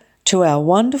grateful to our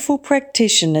wonderful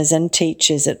practitioners and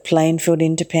teachers at Plainfield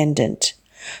Independent,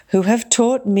 who have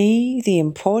taught me the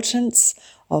importance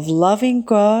of loving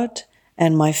God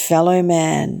and my fellow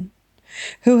man,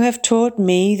 who have taught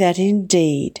me that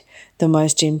indeed the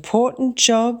most important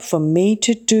job for me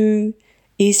to do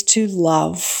is to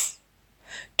love,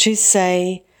 to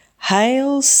say,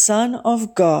 "Hail, Son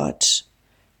of God,"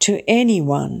 to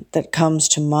anyone that comes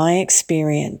to my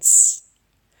experience.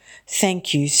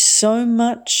 Thank you so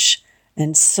much,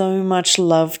 and so much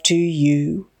love to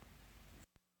you.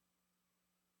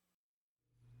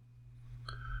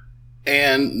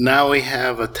 And now we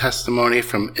have a testimony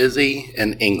from Izzy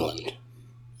in England.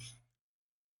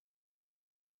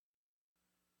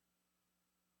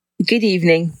 Good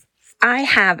evening. I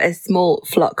have a small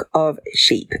flock of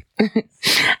sheep.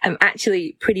 I'm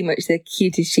actually pretty much the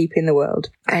cutest sheep in the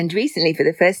world. And recently, for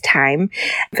the first time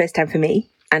for me,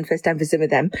 and first time for some of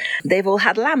them, they've all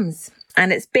had lambs.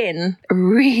 And it's been a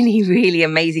really, really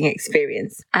amazing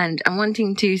experience. And I'm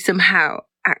wanting to somehow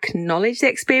acknowledge the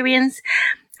experience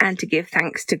and to give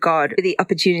thanks to God for the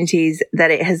opportunities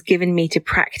that it has given me to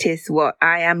practice what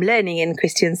I am learning in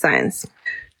Christian Science.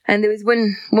 And there was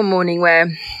one morning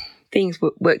where things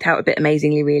worked out a bit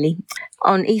amazingly, really.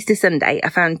 On Easter Sunday, I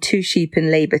found two sheep in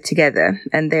labour together,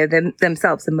 and they're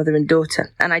themselves a mother and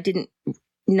daughter. And I didn't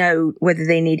know whether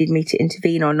they needed me to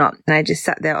intervene or not. And I just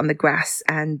sat there on the grass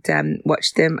and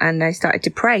watched them, and I started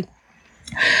to pray.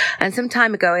 And some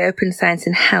time ago, I opened Science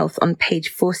and Health on page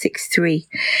 463,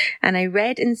 and I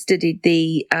read and studied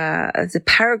the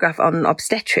paragraph on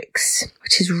obstetrics,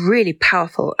 which is really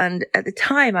powerful. And at the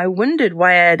time, I wondered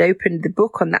why I had opened the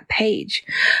book on that page.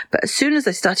 But as soon as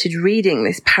I started reading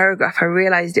this paragraph, I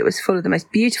realized it was full of the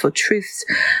most beautiful truths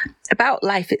about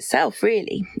life itself,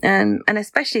 really, and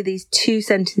especially these two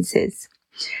sentences.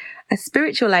 A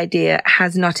spiritual idea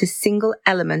has not a single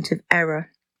element of error.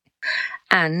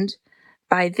 And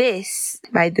by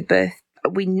the birth,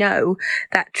 we know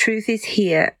that truth is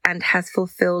here and has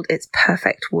fulfilled its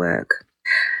perfect work.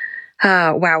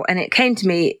 Wow. And it came to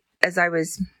me as I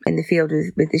was in the field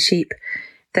with the sheep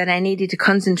that I needed to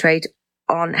concentrate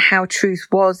on how truth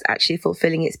was actually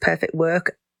fulfilling its perfect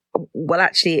work. Well,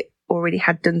 actually, it already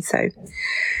had done so.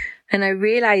 And I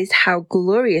realized how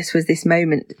glorious was this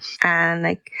moment. And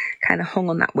I kind of hung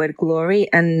on that word glory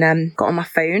and got on my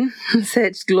phone and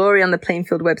searched glory on the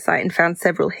Plainfield website and found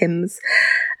several hymns.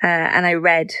 And I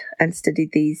read and studied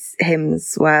these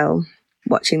hymns while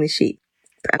watching the sheep.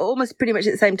 Almost pretty much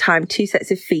at the same time, two sets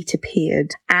of feet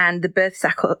appeared. And the birth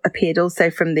sack appeared also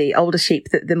from the older sheep,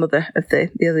 the mother of the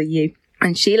other ewe.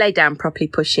 And she lay down properly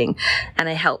pushing, and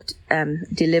I helped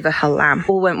deliver her lamb.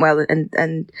 All went well,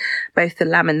 and both the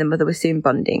lamb and the mother were soon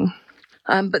bonding.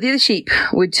 But the other sheep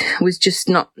was just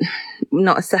not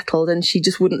settled, and she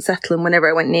just wouldn't settle. And whenever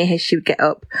I went near her, she would get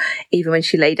up. Even when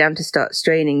she lay down to start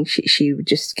straining, she would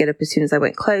just get up as soon as I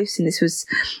went close. And this was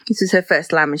her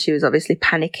first lamb, and she was obviously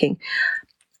panicking.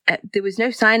 there was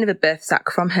no sign of a birth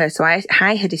sac from her, so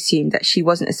I had assumed that she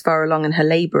wasn't as far along in her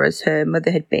labour as her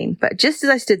mother had been. But just as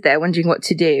I stood there wondering what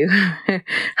to do,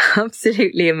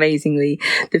 absolutely amazingly,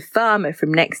 the farmer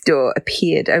from next door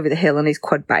appeared over the hill on his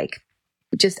quad bike,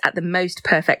 just at the most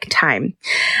perfect time.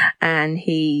 And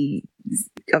he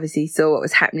obviously saw what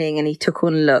was happening, and he took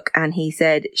one look, and he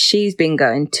said, "She's been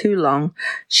going too long.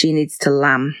 She needs to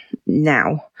lamb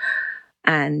now."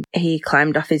 And he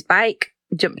climbed off his bike,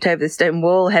 jumped over the stone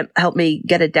wall, helped me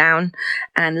get her down,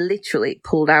 and literally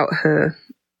pulled out her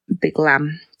big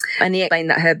lamb. And he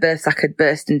explained that her birth sac had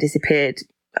burst and disappeared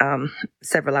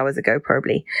several hours ago,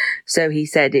 probably. So he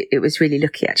said it was really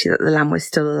lucky, actually, that the lamb was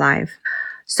still alive.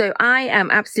 So I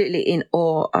am absolutely in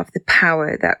awe of the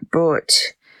power that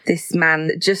brought this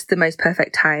man just the most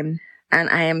perfect time. And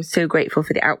I am so grateful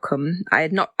for the outcome. I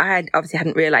obviously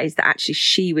hadn't realized that actually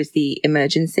she was the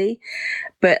emergency,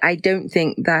 but I don't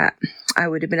think that I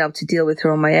would have been able to deal with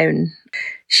her on my own.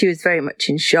 She was very much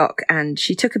in shock, and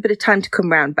she took a bit of time to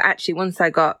come round. But actually, once I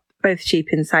got both sheep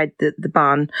inside the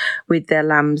barn with their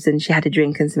lambs and she had a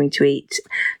drink and something to eat,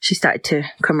 she started to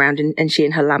come round, and she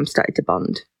and her lamb started to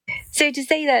bond. So to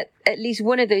say that at least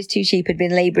one of those two sheep had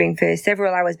been labouring for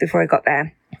several hours before I got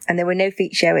there, and there were no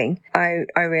feet showing, I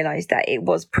realised that it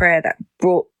was prayer that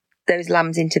brought those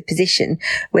lambs into position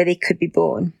where they could be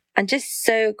born. I'm just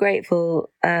so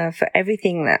grateful for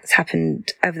everything that's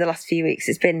happened over the last few weeks.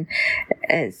 It's been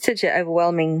such an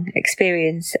overwhelming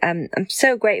experience. I'm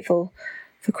so grateful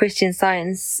for Christian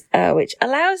Science, which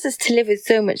allows us to live with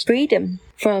so much freedom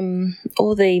from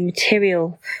all the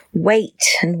material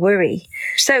weight and worry.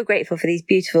 So grateful for these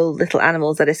beautiful little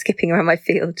animals that are skipping around my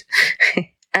field.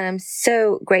 And I'm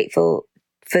so grateful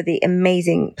for the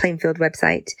amazing Plainfield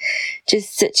website.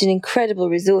 Just such an incredible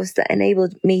resource that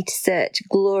enabled me to search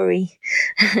glory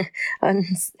on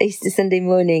Easter Sunday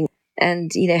morning,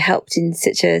 and, helped in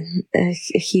such a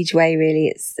huge way, really.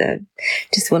 It's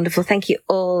just wonderful. Thank you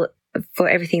all for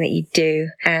everything that you do,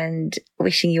 and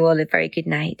wishing you all a very good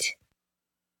night.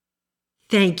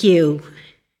 Thank you.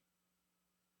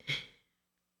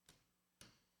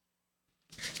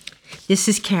 This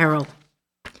is Carol.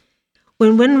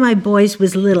 When one of my boys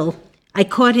was little, I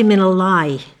caught him in a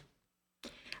lie.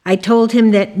 I told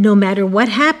him that no matter what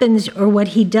happens or what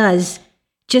he does,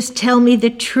 just tell me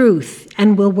the truth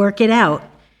and we'll work it out,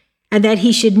 and that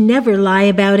he should never lie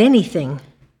about anything.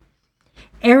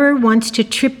 Error wants to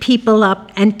trip people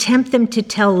up and tempt them to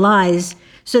tell lies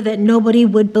so that nobody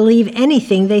would believe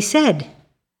anything they said.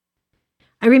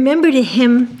 I remember to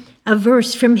him a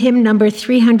verse from hymn number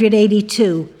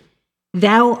 382.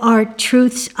 Thou art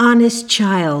truth's honest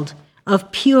child,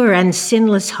 of pure and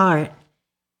sinless heart.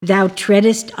 Thou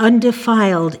treadest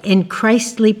undefiled in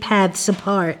Christly paths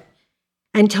apart,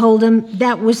 and told him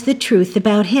that was the truth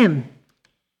about him.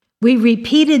 We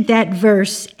repeated that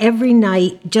verse every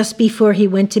night just before he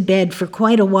went to bed for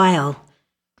quite a while.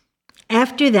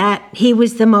 After that, he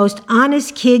was the most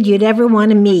honest kid you'd ever want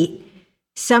to meet,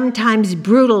 sometimes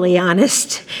brutally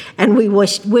honest, and we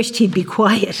wished he'd be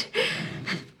quiet.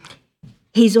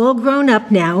 He's all grown up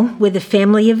now with a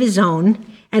family of his own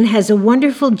and has a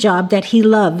wonderful job that he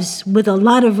loves with a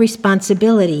lot of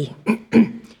responsibility.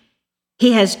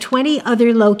 He has 20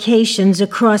 other locations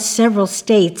across several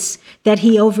states that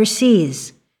he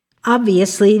oversees.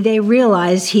 Obviously, they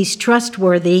realize he's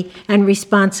trustworthy and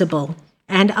responsible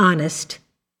and honest.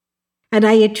 And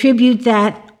I attribute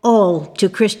that all to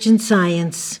Christian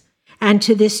Science and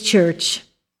to this church.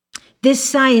 This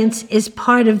science is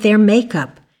part of their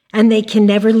makeup, and they can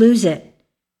never lose it.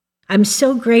 I'm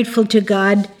so grateful to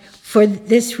God for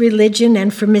this religion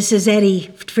and for Mrs.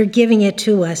 Eddy for giving it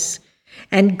to us,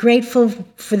 and grateful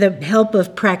for the help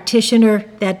of practitioner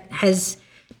that has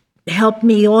helped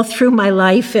me all through my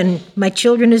life and my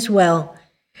children as well,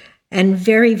 and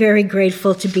very, very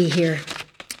grateful to be here.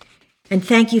 And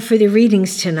thank you for the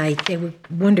readings tonight. They were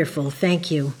wonderful.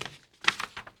 Thank you.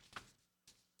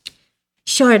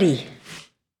 Shorty.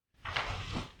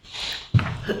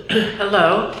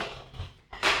 Hello.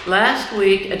 Last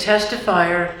week, a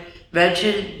testifier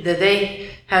mentioned that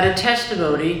they had a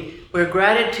testimony where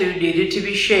gratitude needed to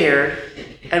be shared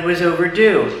and was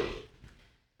overdue.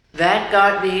 That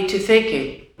got me to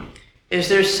thinking, is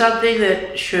there something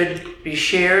that should be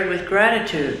shared with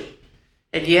gratitude?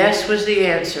 And yes was the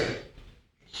answer.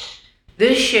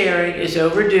 This sharing is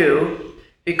overdue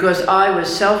because I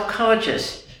was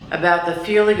self-conscious about the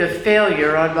feeling of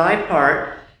failure on my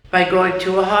part by going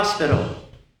to a hospital,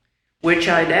 which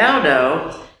I now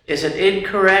know is an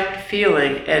incorrect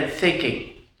feeling and thinking.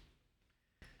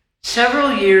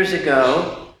 Several years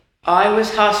ago, I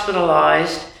was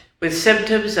hospitalized with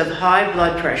symptoms of high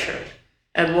blood pressure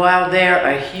And while there,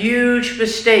 a huge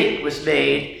mistake was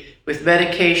made with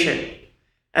medication,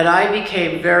 and I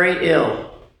became very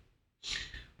ill.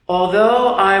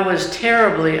 Although I was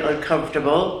terribly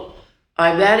uncomfortable,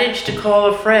 I managed to call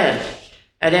a friend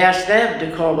and ask them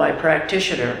to call my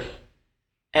practitioner.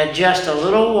 And just a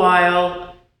little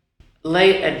while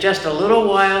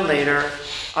later,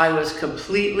 I was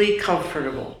completely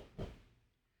comfortable.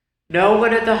 No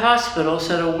one at the hospital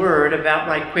said a word about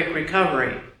my quick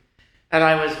recovery, and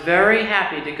I was very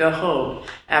happy to go home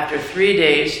after 3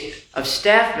 days of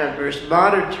staff members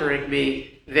monitoring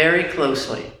me very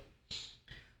closely.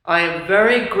 I am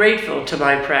very grateful to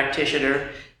my practitioner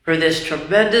for this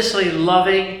tremendously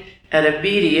loving and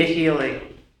immediate healing.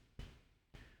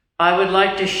 I would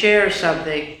like to share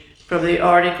something from the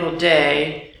article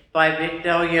Day by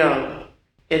Bicknell Young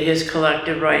in his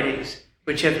collected writings,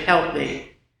 which have helped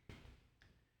me.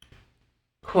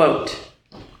 Quote,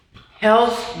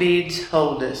 "Health means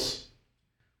wholeness.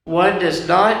 One does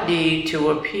not need to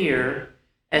appear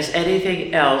as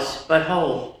anything else but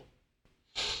whole.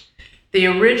 The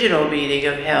original meaning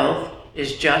of health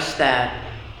is just that,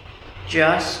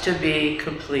 just to be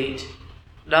complete,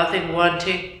 nothing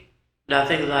wanting,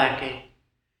 nothing lacking.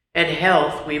 And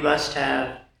health we must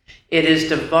have. It is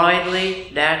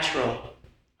divinely natural.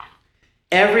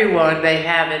 Everyone may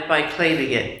have it by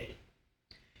claiming it.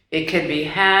 It can be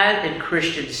had in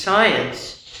Christian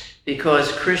Science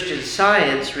because Christian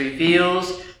Science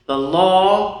reveals the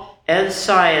law and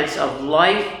science of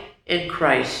life in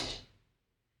Christ.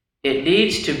 It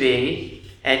needs to be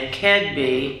and can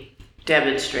be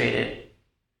demonstrated.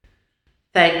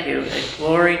 Thank you, and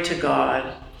glory to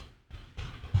God."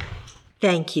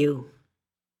 Thank you.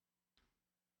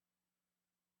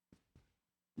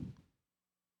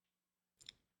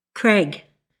 Craig.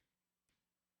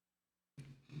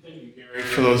 Thank you, Gary,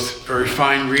 for those very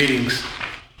fine readings.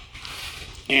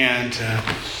 And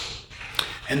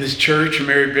this church,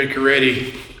 Mary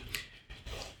Bicaretti,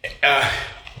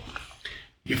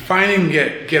 you finally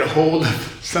get a hold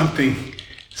of something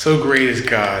so great as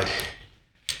God.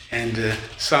 And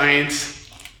science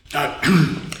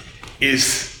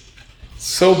is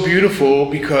so beautiful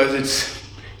because it's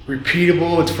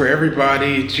repeatable, it's for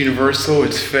everybody, it's universal,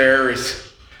 it's fair,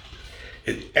 it's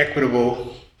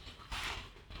equitable.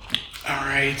 All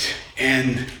right,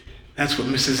 and that's what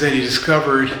Mrs. Eddy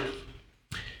discovered.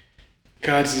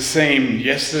 God's the same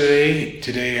yesterday,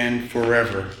 today, and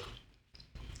forever.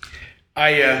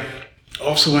 I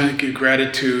also want to give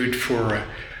gratitude for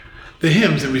the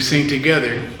hymns that we sing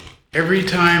together. Every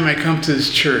time I come to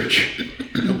this church,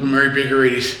 Open Mary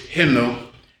Bicaretti's hymnal,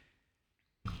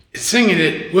 singing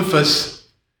it with us,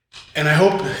 and I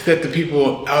hope that the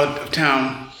people out of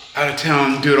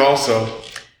town do it also.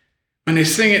 When they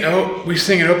sing it, I hope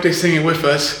they sing it with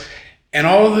us, and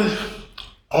all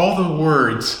the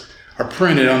words are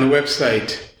printed on the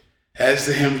website as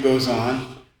the hymn goes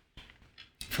on,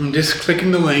 from just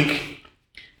clicking the link.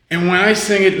 And when I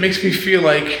sing it makes me feel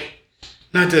like,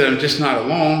 not that I'm just not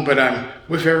alone, but I'm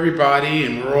with everybody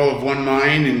and we're all of one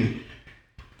mind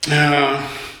and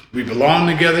we belong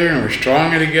together and we're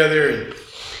stronger together. And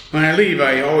when I leave,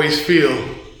 I always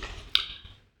feel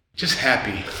just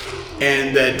happy.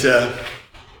 And that,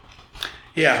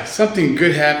 something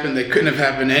good happened that couldn't have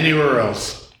happened anywhere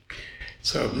else.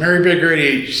 So Mary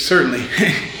Bicaretti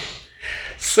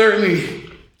certainly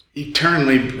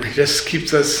eternally just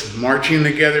keeps us marching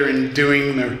together and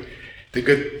doing the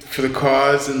good for the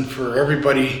cause and for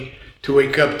everybody to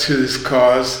wake up to this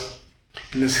cause.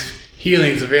 And this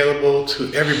healing is available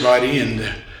to everybody,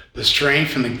 and the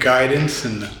strength and the guidance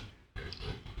and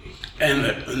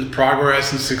the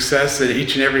progress and success that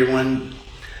each and every one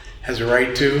has a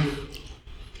right to.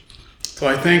 So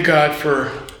I thank God for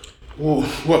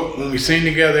when we sing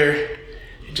together,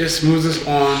 it just moves us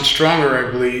on stronger,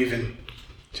 I believe, and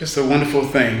just a wonderful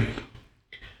thing.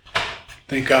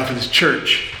 Thank God for this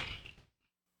church.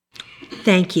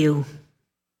 Thank you.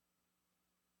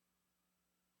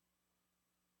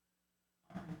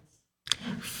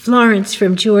 Florence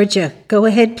from Georgia, go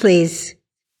ahead, please.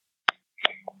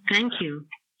 Thank you.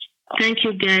 Thank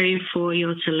you, Gary, for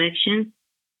your selection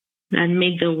that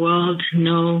make the world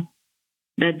know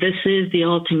that this is the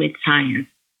ultimate science,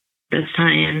 the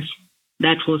science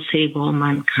that will save all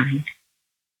mankind.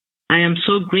 I am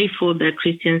so grateful that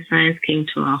Christian Science came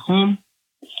to our home,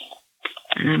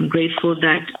 and I'm grateful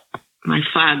that my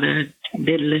father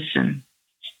did listen,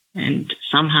 and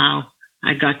somehow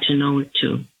I got to know it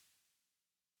too.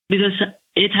 Because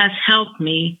it has helped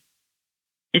me,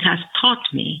 it has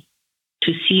taught me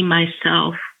to see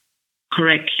myself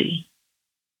correctly,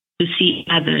 to see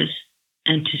others,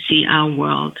 and to see our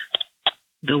world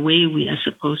the way we are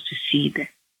supposed to see them.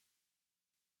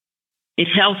 It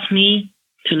helps me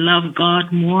to love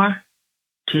God more,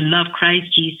 to love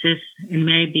Christ Jesus and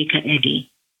Mary Baker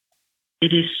Eddy.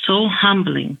 It is so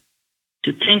humbling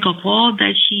to think of all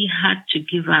that she had to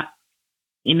give up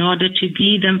in order to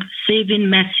be the saving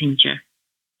messenger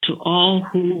to all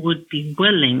who would be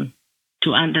willing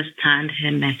to understand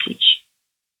her message.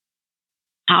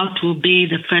 How to obey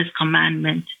the first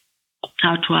commandment,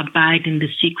 how to abide in the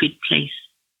secret place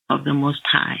of the Most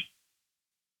High.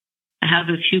 I have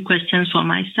a few questions for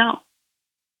myself.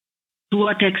 To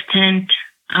what extent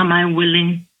am I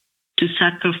willing to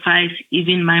sacrifice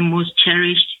even my most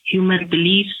cherished human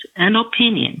beliefs and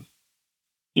opinions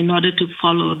in order to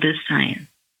follow this science,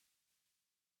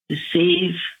 to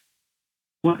save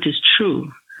what is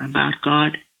true about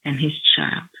God and His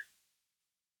child?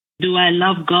 Do I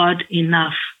love God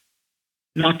enough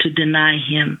not to deny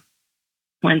Him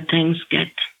when things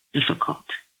get difficult?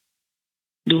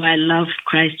 Do I love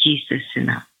Christ Jesus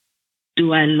enough?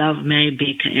 Do I love Mary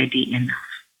Baker Eddy enough?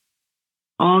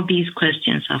 All these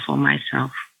questions are for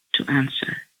myself to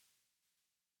answer.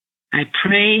 I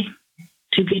pray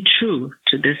to be true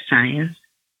to this science,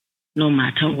 no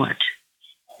matter what.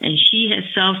 And she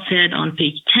herself said on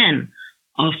page 10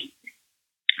 of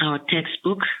our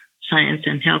textbook, Science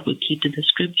and Health with Key to the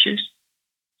Scriptures,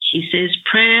 she says,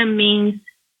 prayer means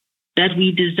that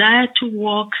we desire to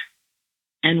walk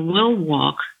and will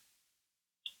walk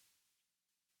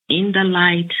in the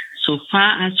light so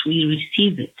far as we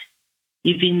receive it,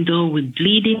 even though with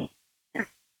bleeding,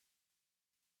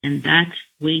 and that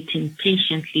waiting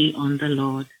patiently on the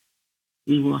Lord,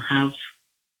 we will have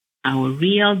our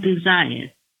real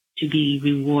desire to be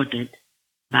rewarded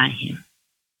by Him.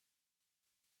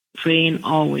 Praying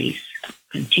always,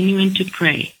 continuing to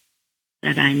pray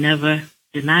that I never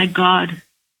deny God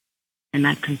and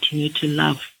I continue to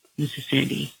love Mrs.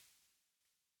 Eddy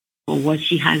for what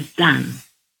she has done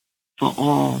for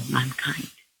all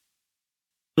mankind.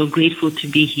 So grateful to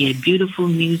be here. Beautiful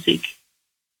music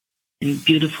and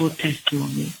beautiful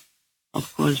testimony.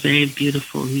 Of course, very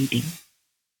beautiful reading.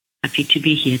 Happy to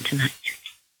be here tonight.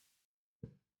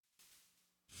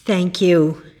 Thank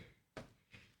you.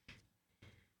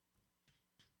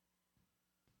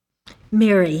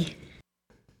 Mary.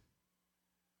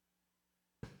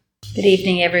 Good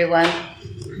evening, everyone.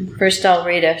 First, I'll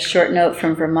read a short note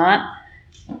from Vermont.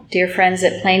 Dear friends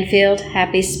at Plainfield,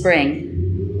 happy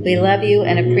spring. We love you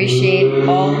and appreciate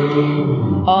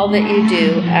all that you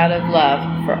do out of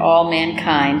love for all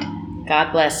mankind.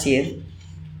 God bless you.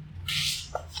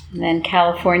 And then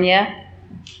California.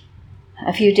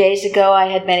 A few days ago, I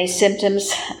had many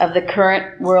symptoms of the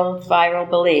current world viral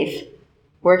belief.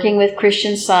 Working with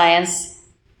Christian Science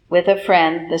with a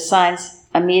friend, the signs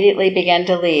immediately began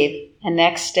to leave, and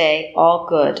next day, all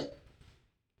good.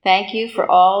 Thank you for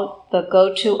all the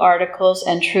go-to articles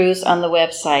and truths on the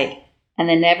website and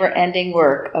the never-ending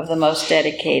work of the most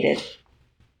dedicated.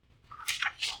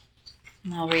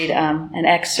 I'll read an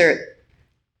excerpt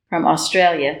from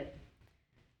Australia.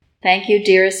 Thank you,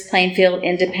 dearest Plainfield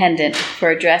Independent, for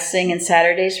addressing in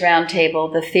Saturday's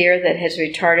roundtable the fear that has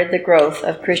retarded the growth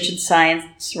of Christian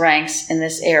Science ranks in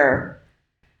this era.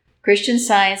 Christian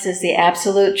Science is the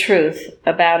absolute truth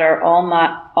about our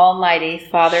Almighty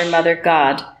Father, Mother,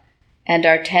 God, and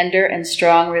our tender and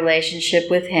strong relationship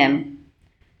with Him.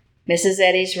 Mrs.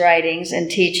 Eddy's writings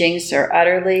and teachings are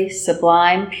utterly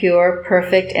sublime, pure,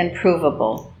 perfect, and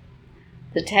provable.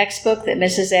 The textbook that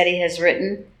Mrs. Eddy has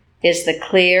written is the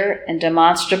clear and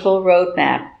demonstrable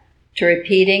roadmap to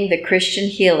repeating the Christian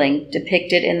healing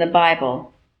depicted in the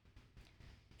Bible.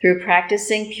 Through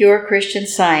practicing pure Christian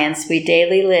Science, we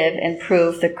daily live and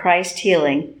prove the Christ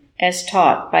healing as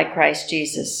taught by Christ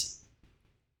Jesus.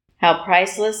 How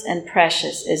priceless and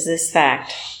precious is this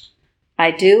fact.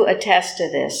 I do attest to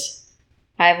this.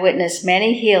 I have witnessed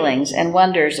many healings and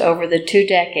wonders over the 2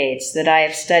 decades that I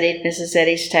have studied Mrs.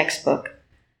 Eddy's textbook.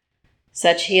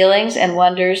 Such healings and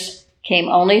wonders came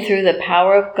only through the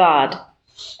power of God,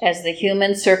 as the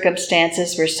human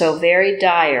circumstances were so very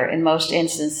dire in most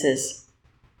instances.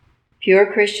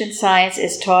 Pure Christian Science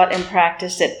is taught and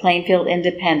practiced at Plainfield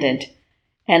Independent,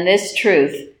 and this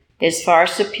truth is far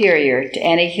superior to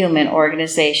any human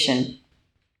organization.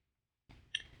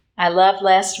 I loved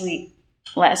last week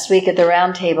at the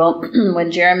round table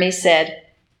when Jeremy said,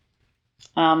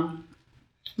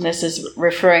 this is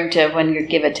referring to when you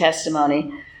give a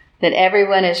testimony, that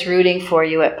everyone is rooting for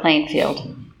you at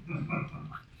Plainfield.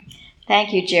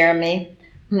 Thank you, Jeremy.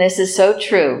 This is so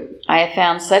true. I have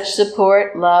found such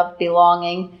support, love,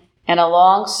 belonging, and a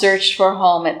long search for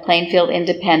home at Plainfield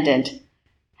Independent.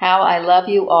 How I love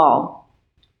you all.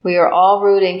 We are all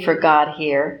rooting for God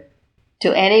here.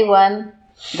 To anyone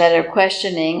that are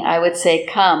questioning, I would say,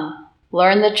 come,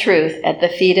 learn the truth at the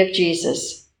feet of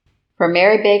Jesus. For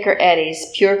Mary Baker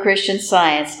Eddy's Pure Christian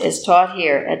Science is taught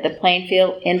here at the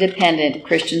Plainfield Independent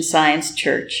Christian Science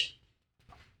Church.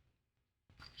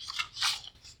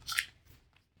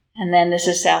 And then this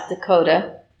is South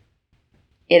Dakota.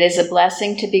 It is a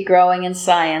blessing to be growing in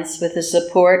science with the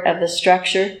support of the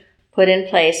structure put in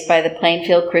place by the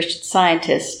Plainfield Christian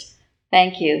Scientist.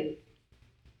 Thank you.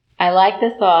 I like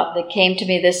the thought that came to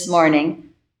me this morning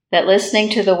that listening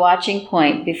to the watching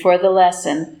point before the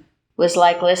lesson was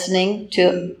like listening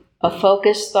to a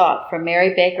focused thought from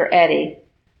Mary Baker Eddy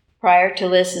prior to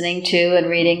listening to and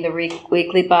reading the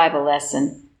weekly Bible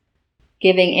lesson,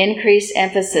 giving increased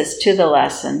emphasis to the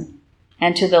lesson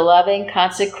and to the loving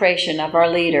consecration of our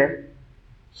leader.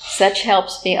 Such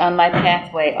helps me on my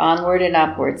pathway onward and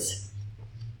upwards.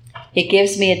 It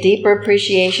gives me a deeper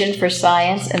appreciation for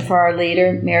science and for our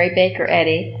leader, Mary Baker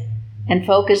Eddy, and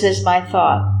focuses my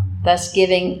thought, thus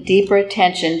giving deeper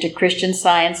attention to Christian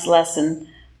Science lesson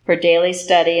for daily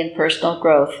study and personal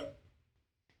growth.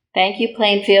 Thank you,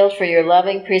 Plainfield, for your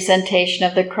loving presentation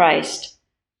of the Christ,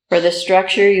 for the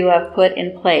structure you have put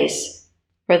in place,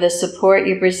 for the support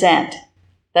you present,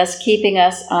 thus keeping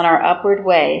us on our upward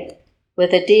way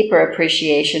with a deeper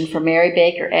appreciation for Mary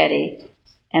Baker Eddy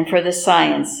and for the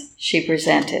science she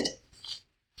presented.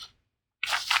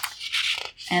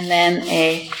 And then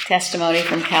a testimony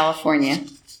from California.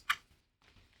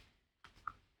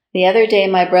 The other day,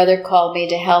 my brother called me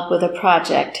to help with a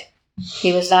project.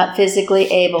 He was not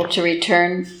physically able to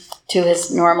return to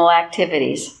his normal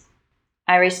activities.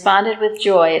 I responded with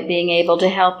joy at being able to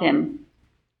help him.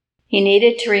 He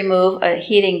needed to remove a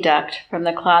heating duct from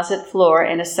the closet floor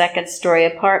in a second-story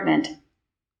apartment.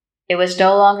 It was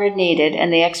no longer needed,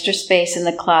 and the extra space in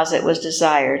the closet was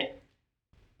desired.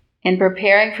 In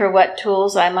preparing for what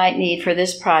tools I might need for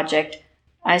this project,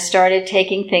 I started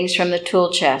taking things from the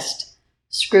tool chest: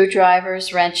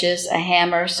 screwdrivers, wrenches, a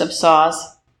hammer, some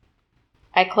saws.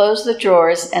 I closed the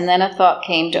drawers, and then a thought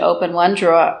came to open one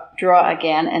drawer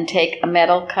again and take a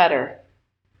metal cutter.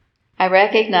 I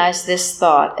recognized this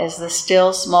thought as the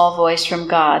still small voice from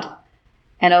God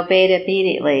and obeyed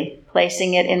immediately,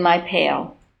 placing it in my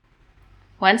pail.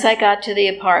 Once I got to the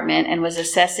apartment and was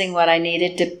assessing what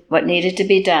needed to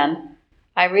be done,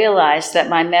 I realized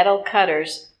that my metal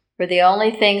cutters were the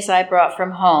only things I brought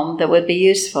from home that would be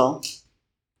useful.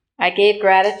 I gave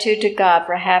gratitude to God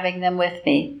for having them with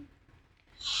me.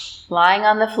 Lying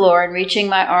on the floor and reaching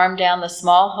my arm down the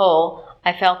small hole,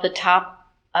 I felt the top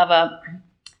of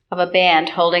a band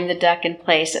holding the duck in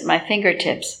place at my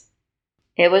fingertips.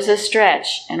 It was a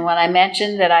stretch, and when I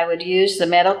mentioned that I would use the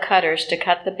metal cutters to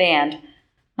cut the band,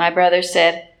 my brother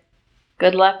said,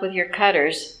 "Good luck with your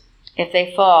cutters. If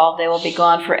they fall, they will be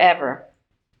gone forever."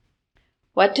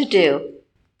 What to do?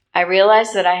 I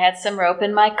realized that I had some rope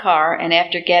in my car, and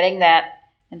after getting that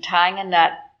and tying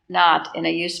a knot in a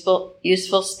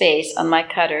useful space on my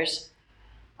cutters,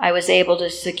 I was able to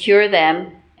secure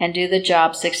them and do the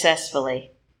job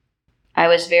successfully. I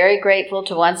was very grateful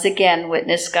to once again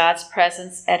witness God's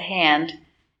presence at hand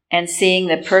and seeing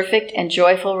the perfect and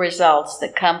joyful results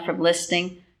that come from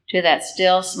listening to that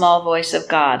still small voice of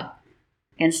God,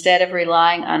 instead of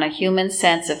relying on a human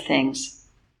sense of things.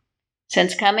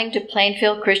 Since coming to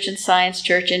Plainfield Christian Science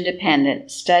Church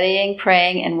Independent, studying,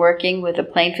 praying, and working with a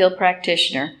Plainfield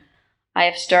practitioner, I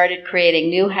have started creating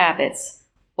new habits,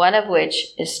 one of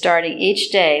which is starting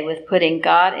each day with putting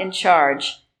God in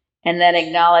charge and then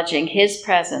acknowledging His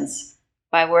presence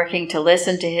by working to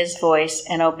listen to His voice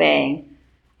and obeying.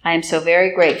 I am so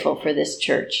very grateful for this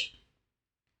church.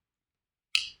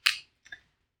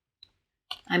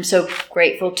 I'm so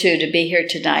grateful, too, to be here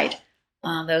tonight.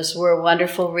 Those were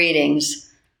wonderful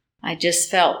readings. I just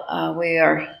felt we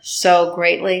are so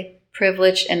greatly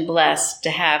privileged and blessed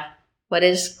to have what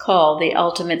is called the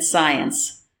ultimate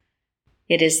science.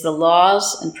 It is the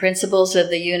laws and principles of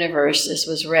the universe, as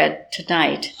was read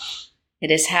tonight.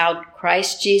 It is how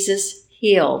Christ Jesus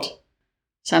healed.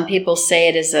 Some people say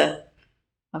it is a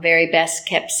very best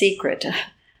kept secret.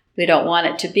 We don't want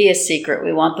it to be a secret.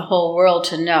 We want the whole world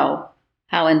to know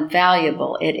how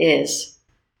invaluable it is.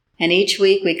 And each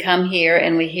week we come here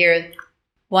and we hear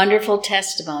wonderful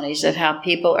testimonies of how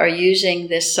people are using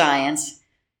this science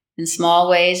in small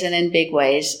ways and in big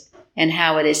ways, and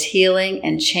how it is healing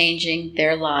and changing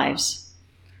their lives.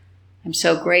 I'm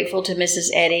so grateful to Mrs.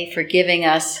 Eddy for giving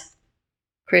us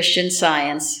Christian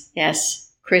Science.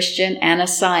 Yes, Christian and a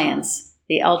science,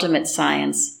 the ultimate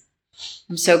science.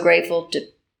 I'm so grateful to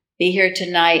be here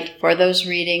tonight for those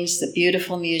readings, the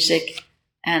beautiful music,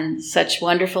 and such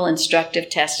wonderful, instructive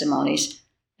testimonies.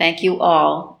 Thank you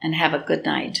all, and have a good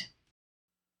night.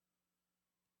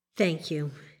 Thank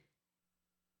you.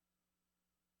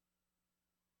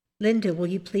 Linda, will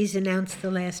you please announce the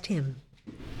last hymn?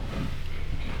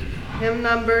 Hymn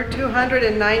number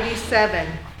 297.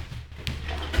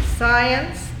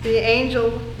 Science, the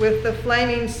angel with the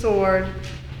flaming sword,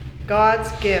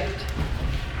 God's gift,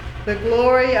 the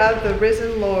glory of the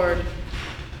risen Lord,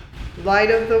 light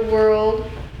of the world,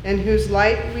 in whose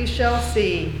light we shall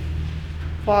see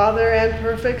Father and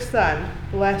perfect Son,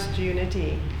 blessed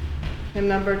unity. Hymn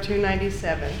number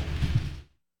 297.